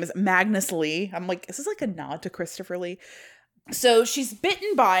his name is Magnus Lee. I'm like, is this like a nod to Christopher Lee? So she's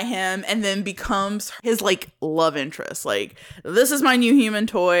bitten by him and then becomes his like love interest. Like, this is my new human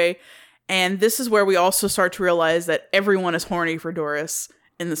toy. And this is where we also start to realize that everyone is horny for Doris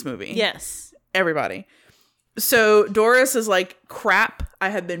in this movie. Yes. Everybody. So Doris is like, crap, I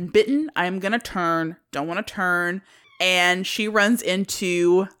have been bitten. I am going to turn. Don't want to turn. And she runs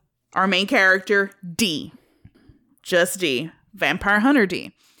into our main character, Dee. Just Dee. Vampire Hunter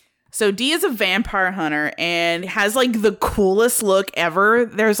Dee. So Dee is a vampire hunter and has like the coolest look ever.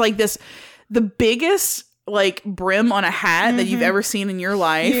 There's like the biggest like brim on a hat that you've ever seen in your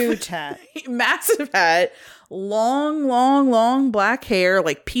life. Huge hat. Massive hat. Long black hair,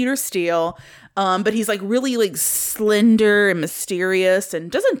 like Peter Steele. But he's like really like slender and mysterious and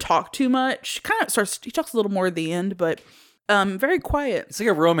doesn't talk too much. He talks a little more at the end, but very quiet. It's like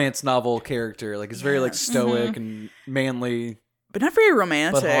a romance novel character. Like it's very like stoic and manly, but not very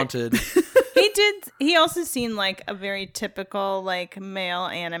romantic. but haunted. He also seemed like a very typical like male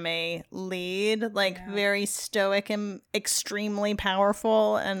anime lead, like very stoic and extremely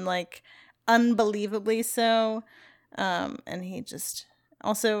powerful and like unbelievably so. And he just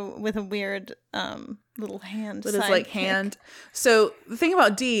also with a weird little hand. With his like hand. So the thing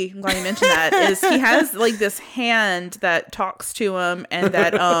about Dee, I'm glad you mentioned that, is he has like this hand that talks to him and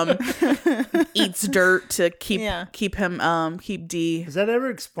that eats dirt to keep Dee. Is that ever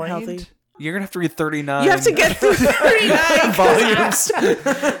explained? Healthy. You're gonna have to read 39. You have to get through 39 volumes.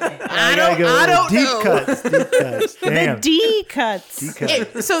 I don't know. Deep cuts. Damn. The D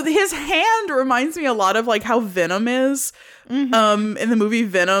cuts. So his hand reminds me a lot of like how Venom is in the movie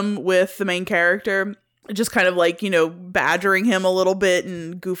Venom, with the main character just kind of like, you know, badgering him a little bit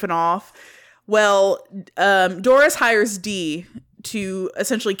and goofing off. Well, Doris hires Dee to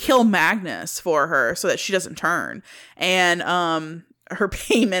essentially kill Magnus for her so that she doesn't turn. And her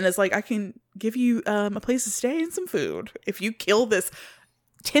payment is like, I can give you a place to stay and some food if you kill this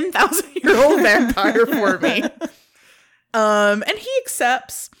 10,000-year-old vampire for me. And he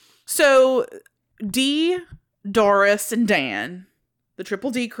accepts. So Dee, Doris, and Dan, the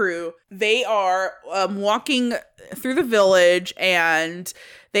Triple D crew, they are walking through the village and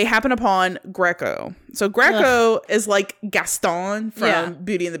they happen upon Greco. So Greco is like Gaston from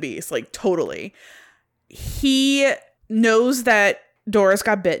Beauty and the Beast, like totally. He knows that Doris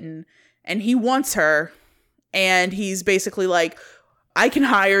got bitten and he wants her, and he's basically like, I can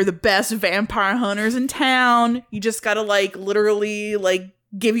hire the best vampire hunters in town. You just gotta like literally like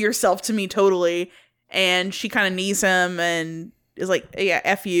give yourself to me totally. And she kind of knees him and is like, yeah,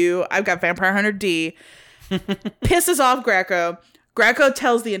 F you. I've got Vampire Hunter Dee. Pisses off Greco. Greco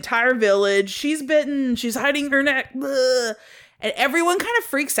tells the entire village she's bitten. She's hiding her neck. Blah. And everyone kind of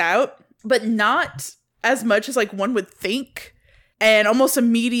freaks out, but not as much as like one would think. And almost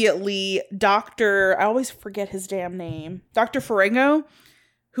immediately, I always forget his damn name, Dr. Ferrigno,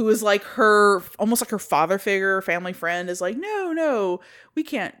 who is like almost like her father figure, family friend, is like, no, we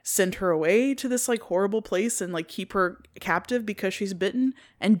can't send her away to this like horrible place and like keep her captive because she's bitten.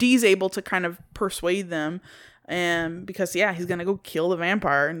 And Dee's able to kind of persuade them, and because he's gonna go kill the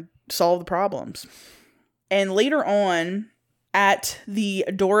vampire and solve the problems. And later on, at the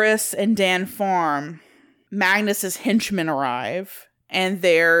Doris and Dan farm, Magnus's henchmen arrive, and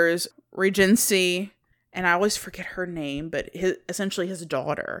there's Regency, and I always forget her name, but essentially his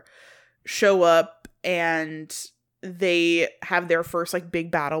daughter, show up, and they have their first like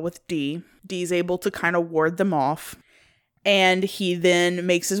big battle with Dee. Dee's able to kind of ward them off, and he then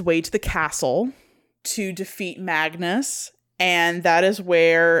makes his way to the castle to defeat Magnus, and that is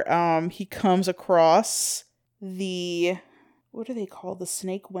where he comes across what do they call the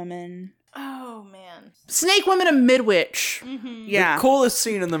snake women? Oh, man. Snake Women and Midwich. Mm-hmm. Yeah. The coolest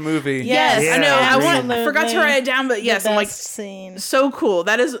scene in the movie. Yes, Yeah, I know. absolutely. I forgot to write it down, but yes, I'm like, scene. so cool.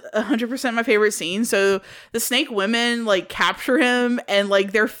 That is 100% my favorite scene. So the Snake Women like capture him, and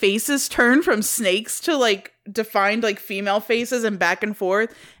like their faces turn from snakes to like defined like female faces and back and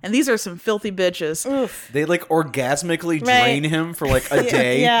forth. And these are some filthy bitches. Oof. They like orgasmically drain him for like a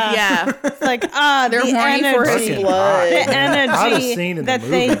day. Yeah. It's like, They're the horny for his energy. blood. The Hottest energy scene in the that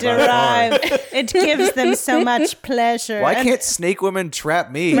movie they by far. derive, it gives them so much pleasure. Why And- can't snake women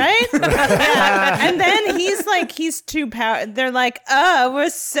trap me? Right? Yeah. And then he's too powerful. They're like,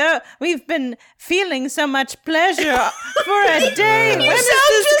 we've been feeling so much pleasure for a day. When is sound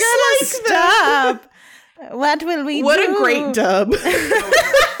this gonna just stop? What will we What do? a great dub.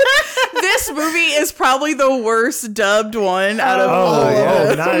 This movie is probably the worst dubbed one out of all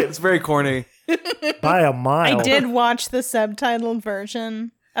of them. It's very corny. By a mile. I did watch the subtitled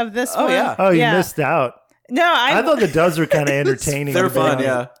version of this Oh, one. yeah. Oh, you Yeah. missed out. No, I thought the dubs were kind of entertaining. They're to be fun, honest.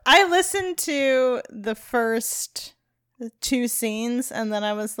 yeah. I listened to the first 2 scenes, and then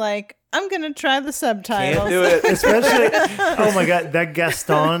I was like, I'm gonna try the subtitles. Can't do it. Especially, oh my god, that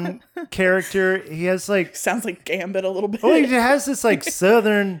Gaston character, he has like, Sounds like Gambit a little bit. well, he has this like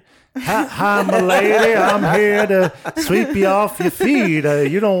southern, hi my lady, I'm here to sweep you off your feet.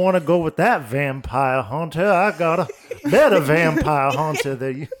 You don't want to go with that vampire hunter. I got a better vampire hunter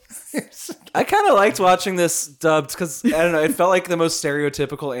than you. I kind of liked watching this dubbed because, I don't know, it felt like the most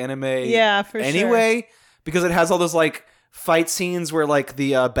stereotypical anime Yeah, for sure. anyway, because it has all those like fight scenes where like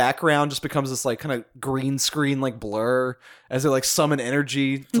the background just becomes this like kind of green screen like blur as they like summon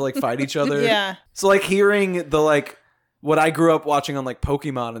energy to like fight each other. Yeah. So like hearing the like what I grew up watching on like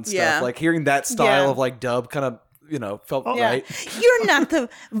Pokemon and stuff, Yeah. like hearing that style Yeah. of like dub kind of, you know, felt Yeah. right. You're not the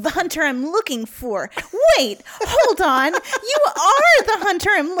hunter I'm looking for. Wait, hold on. You are the hunter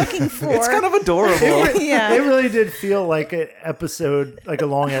I'm looking for. It's kind of adorable. Yeah. It really did feel like an episode, like a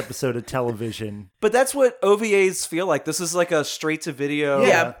long episode of television. But that's what OVAs feel like. This is like a straight to video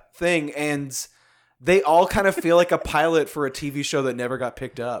Yeah. thing, and they all kind of feel like a pilot for a TV show that never got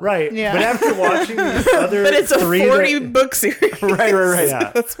picked up. Right. Yeah. But after watching these other But it's a 3 40 that- book series. Right.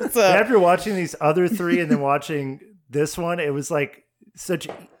 Yeah. That's what's But up. after watching these other 3 and then watching this one, it was like such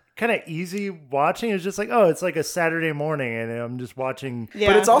kind of easy watching. It was just like, oh, it's like a Saturday morning and I'm just watching. Yeah.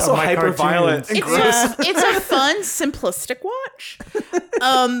 But it's also my hyper violent and cartoons. gross. It's a fun, simplistic watch.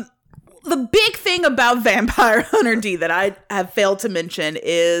 The big thing about Vampire Hunter D that I have failed to mention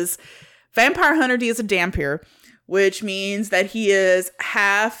is Vampire Hunter D is a Dhampir, which means that he is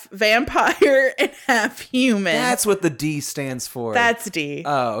half vampire and half human. That's what the D stands for. That's D.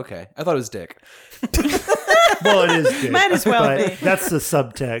 Oh, okay. I thought it was dick. Well, it is good. Might as well but be. That's the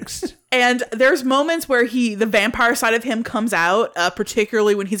subtext. And there's moments where the vampire side of him comes out,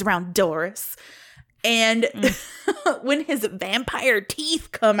 particularly when he's around Doris. And when his vampire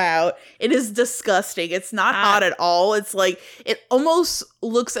teeth come out, it is disgusting. It's not hot at all. It's like, it almost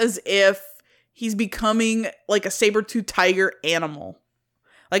looks as if he's becoming like a saber-toothed tiger animal.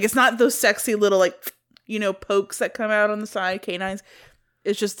 Like, it's not those sexy little, like, you know, pokes that come out on the side, canines.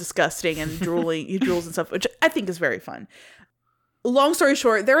 It's just disgusting and drooling. He drools and stuff, which I think is very fun. Long story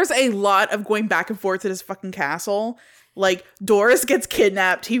short, there is a lot of going back and forth at his fucking castle. Like, Doris gets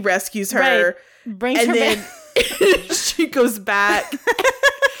kidnapped. He rescues her. Right. Brings And her then back. she goes back.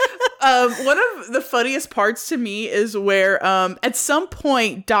 One of the funniest parts to me is where at some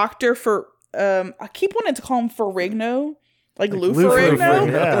point, I keep wanting to call him Ferrigno. Like Lou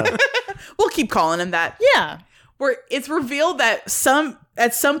Ferrigno. Yeah. We'll keep calling him that. Yeah. Where it's revealed that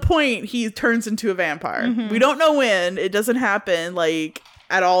at some point he turns into a vampire. Mm-hmm. We don't know when. It doesn't happen. Like,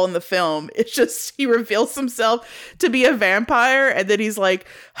 at all in the film. It's just he reveals himself to be a vampire, and then he's like,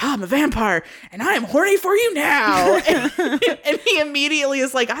 I'm a vampire and I am horny for you now. And he immediately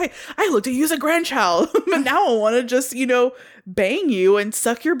is like, I looked at you as a grandchild, but now I want to just, bang you and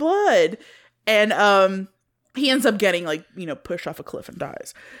suck your blood. And he ends up getting pushed off a cliff and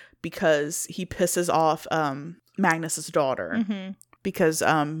dies because he pisses off Magnus's daughter because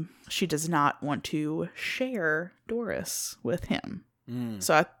she does not want to share Doris with him.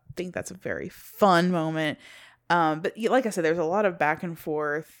 So I think that's a very fun moment. But like I said, there's a lot of back and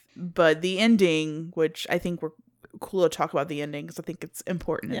forth. But the ending, which I think we're cool to talk about the ending because I think it's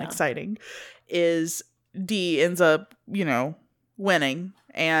important and exciting, is Dee ends up, winning.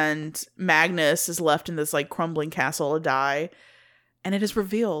 And Magnus is left in this crumbling castle to die. And it is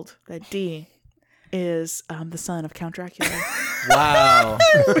revealed that Dee is the son of Count Dracula. Wow.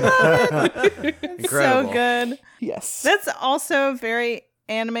 Incredible. So good. Yes. That's also a very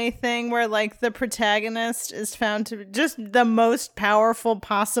anime thing where the protagonist is found to be just the most powerful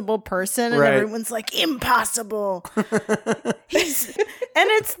possible person and everyone's like, impossible. And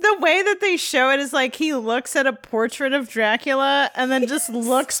it's the way that they show it is he looks at a portrait of Dracula and then just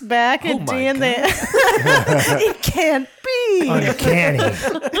looks back at Dee and they it can't be uncanny.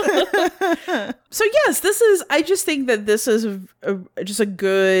 So yes, I just think that this is just a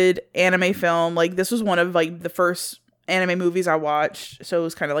good anime film. This was one of the first anime movies I watched, so it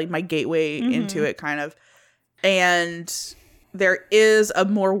was kind of my gateway into it, kind of. And there is a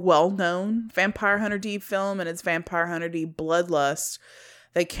more well-known Vampire Hunter D film, and it's Vampire Hunter D Bloodlust,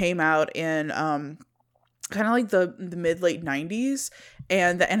 that came out in kind of the mid-late 90s,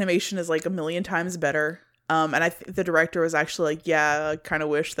 and the animation is a million times better. And I think the director was actually I kind of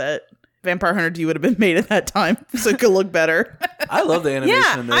wish that Vampire Hunter D would have been made at that time so it could look better. I love the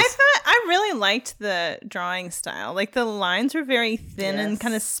animation in this. I really liked the drawing style. The lines were very thin and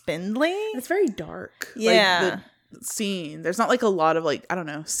kind of spindly. It's very dark. Yeah. The scene. There's not a lot of I don't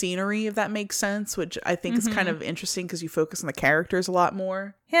know, scenery, if that makes sense, which I think is kind of interesting because you focus on the characters a lot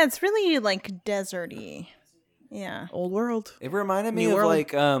more. Yeah, it's really deserty. Yeah. Old world. It reminded me New of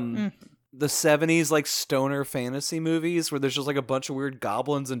world. the 70s stoner fantasy movies where there's just a bunch of weird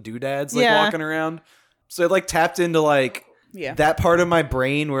goblins and doodads walking around. So it tapped into that part of my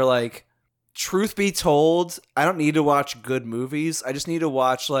brain where truth be told, I don't need to watch good movies. I just need to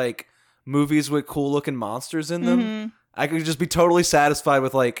watch movies with cool looking monsters in them. I could just be totally satisfied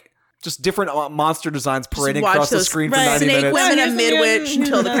with just different monster designs parading across the screen for 90 Snake minutes. women and midwitch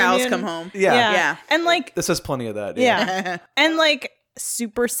until the cows come home. Yeah. And this has plenty of that. Yeah. And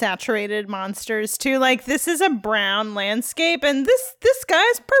super saturated monsters too. This is a brown landscape and this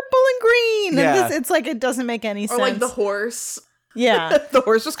guy's purple and green. Yeah. And it's it doesn't make any sense. Or the horse. Yeah. The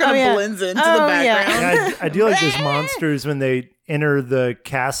horse just kind of blends into the background. Yeah, I do like those monsters when they enter the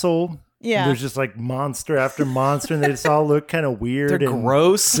castle. Yeah. There's just monster after monster and they just all look kind of weird. They're and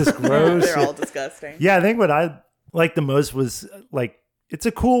gross. Just gross. They're all disgusting. Yeah, I think what I liked the most was it's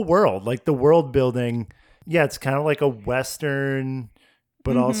a cool world. The world building. Yeah, it's kind of like a Western,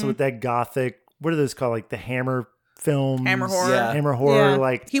 but also with that gothic, what are those called? The Hammer films? Hammer horror. Yeah. Hammer horror.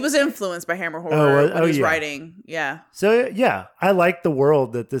 Yeah. He was influenced by Hammer horror when he was writing. Yeah. So yeah, I like the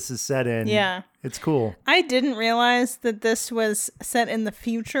world that this is set in. Yeah. It's cool. I didn't realize that this was set in the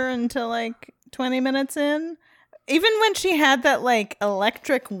future until 20 minutes in. Even when she had that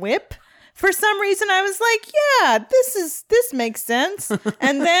electric whip, for some reason I was yeah, this makes sense.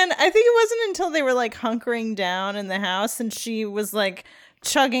 And then I think it wasn't until they were hunkering down in the house and she was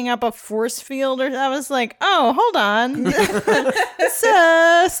chugging up a force field, or I was oh, hold on.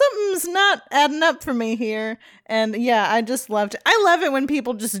 Something's not adding up for me here. And yeah, I just loved it. I love it when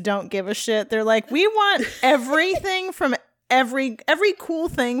people just don't give a shit. They're we want everything from every cool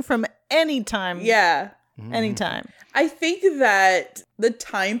thing from any time. Yeah. Anytime. I think that the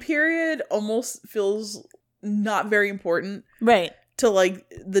time period almost feels not very important. Right. To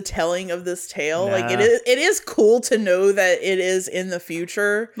the telling of this tale. Nah. It is cool to know that it is in the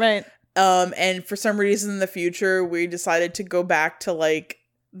future. Right. And for some reason in the future we decided to go back to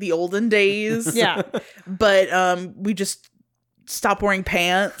the olden days. Yeah. But we just stopped wearing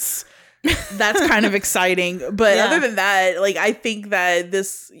pants. That's kind of exciting. But other than that, I think that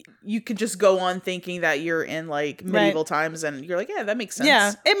you could just go on thinking that you're in medieval times and you're yeah, that makes sense.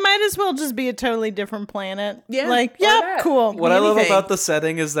 Yeah. It might as well just be a totally different planet. Yeah. Cool. What I love about the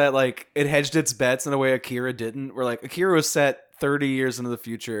setting is that it hedged its bets in a way Akira didn't. Where Akira was set 30 years into the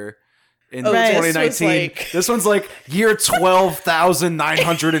future, in Right. 2019. This one's like year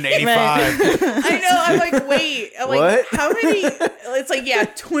 12,985. I know. I'm like, wait. I'm like, What? how many? It's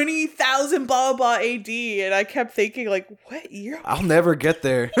like, 20,000 blah blah AD, and I kept thinking, like, what year? I'll never get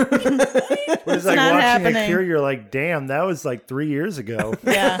there. But it's like not watching happening. Akira, you're like, damn, that was like 3 years ago.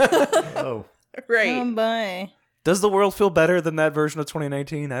 Yeah. Oh, Right. Oh boy. Does the world feel better than that version of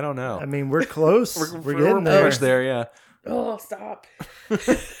 2019? I don't know. I mean, we're close. We're We're getting pretty there. much there, yeah. Oh, stop.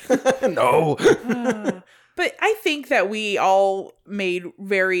 No. But I think that we all made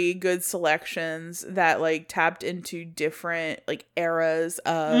very good selections that like tapped into different like eras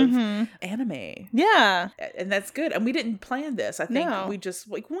of anime. Yeah. And that's good. And we didn't plan this. I think No. we just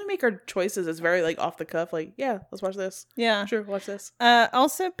like when we make our choices, it's very like off the cuff. Like, yeah, let's watch this. Yeah. Sure, watch this.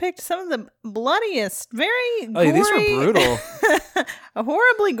 Also picked some of the bloodiest, very gory, Oh, these were brutal.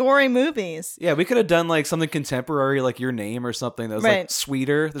 horribly gory movies. Yeah, we could have done like something contemporary, like Your Name or something that was like Right.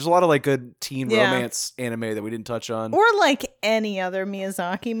 sweeter. There's a lot of like good teen Yeah. romance anime that we didn't touch on. Or like any other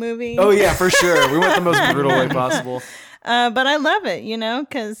Miyazaki movie. Oh yeah, for sure. We went the most brutal way possible. But I love it,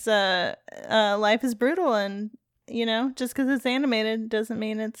 because life is brutal, and just because it's animated doesn't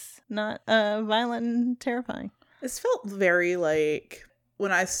mean it's not violent and terrifying. This felt very like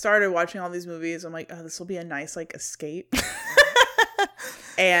when I started watching all these movies, I'm like, oh, this will be a nice like escape.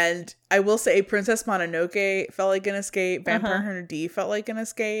 And I will say Princess Mononoke felt like an escape. Vampire Hunter D felt like an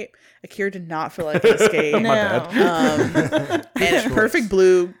escape. Akira did not feel like an escape. No. And Perfect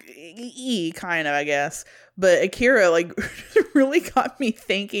Blue, kind of, I guess. But Akira, like, really got me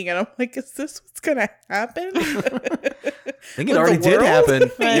thinking. And I'm like, is this what's going to happen? I think it With already the did world? happen.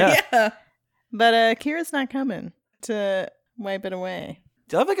 Right. Yeah. But Kira's not coming to wipe it away.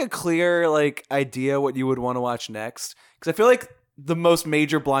 Do you have like a clear like idea what you would want to watch next? Because I feel like the most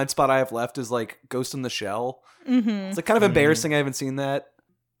major blind spot I have left is like Ghost in the Shell. Mm-hmm. It's like kind of embarrassing I haven't seen that.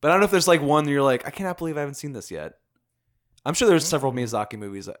 But I don't know if there's like one that you're like, I cannot believe I haven't seen this yet. I'm sure there's several Miyazaki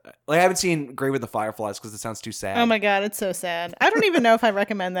movies. Like I haven't seen Grave with the Fireflies because it sounds too sad. Oh my god, it's so sad. I don't even know if I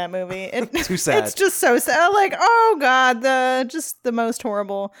recommend that movie. Too sad. It's just so sad. Like, oh god, the most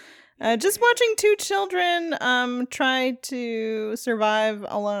horrible. Just watching two children try to survive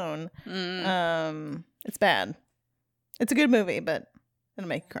alone. It's bad. It's a good movie, but it'll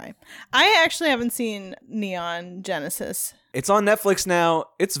make you cry. I actually haven't seen Neon Genesis. It's on Netflix now.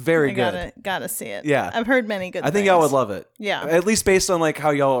 It's very good. Gotta see it. Yeah. I've heard many good I think things. y'all would love it. Yeah. At least based on like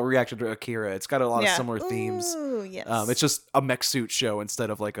how y'all reacted to Akira. It's got a lot of similar themes. Ooh, yes. It's just a mech suit show instead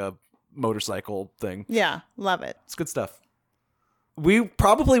of like a motorcycle thing. Yeah, love it. It's good stuff. We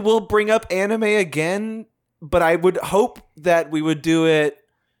probably will bring up anime again, but I would hope that we would do it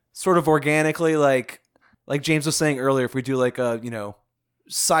sort of organically, like James was saying earlier. If we do like a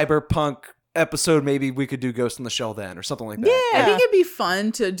cyberpunk episode, maybe we could do Ghost in the Shell then or something like that. I think it'd be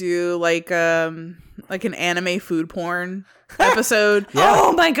fun to do like an anime food porn episode.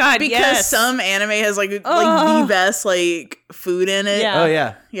 Oh my god, because yes. some anime has like the best like food in it. Yeah. Oh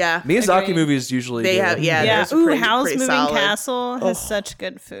yeah. Yeah. Miyazaki Agreed. movies usually They do. have Yeah. there's Ooh, pretty, Howl's pretty Moving solid. Castle has such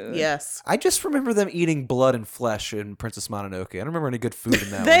good food. Yes. I just remember them eating blood and flesh in Princess Mononoke. I don't remember any good food in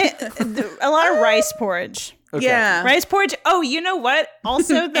that one. A lot of rice porridge. Okay. Yeah. Rice porridge. Oh, you know what?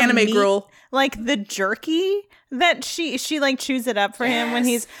 Also the Anime meat, gruel. like the jerky that she like chews it up for him when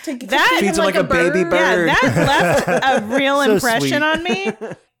he's To that Feeds him like a baby bird. Yeah, that left a real So impression sweet. on me.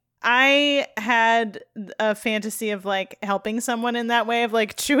 I had a fantasy of like helping someone in that way of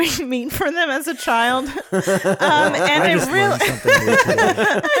like chewing meat for them as a child. And I it just really learned something new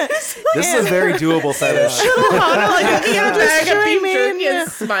today. This is a very doable fetish. Like looking at a bag of Chewing beef meat, jerky yeah.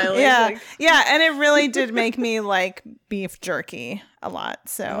 and smiling. yeah, like, yeah, and it really did make me like beef jerky a lot.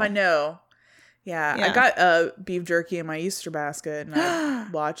 So oh, I know. Yeah, Yeah. I got beef jerky in my Easter basket, and I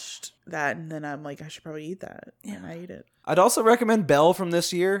watched that, and then I'm like, I should probably eat that, and I eat it. I'd also recommend Belle from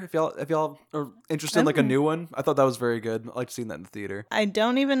this year if y'all are interested in like a new one. I thought that was very good. I liked seeing that in the theater. I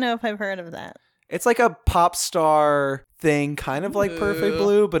don't even know if I've heard of that. It's like a pop star thing, kind of like Perfect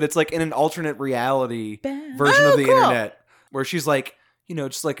Blue, but it's like in an alternate reality version of the cool. internet where she's like,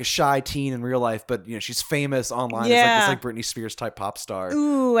 just like a shy teen in real life, but she's famous online as Yeah. like this like Britney Spears type pop star.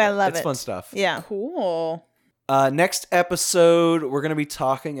 Ooh, I love it. It's fun stuff. Yeah. Cool. Next episode, we're going to be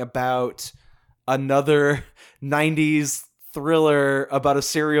talking about another 90s thriller about a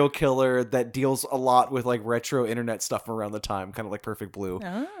serial killer that deals a lot with like retro internet stuff from around the time, kind of like Perfect Blue.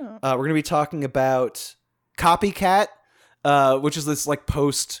 Oh. We're going to be talking about Copycat, which is this like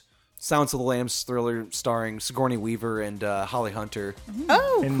post Silence of the Lambs thriller starring Sigourney Weaver and Holly Hunter.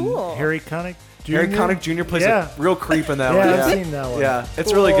 Oh, And cool. Harry Connick Jr. Harry Connick Jr. plays Yeah. a real creep in that Yeah, one. I've seen that one. Yeah,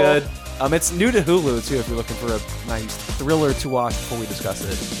 it's really Cool. good. It's new to Hulu, too, if you're looking for a nice thriller to watch before we discuss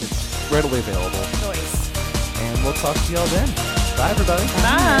it. It's readily available. Nice. And we'll talk to y'all then. Bye, everybody.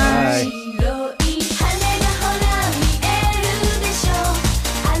 Bye. Bye.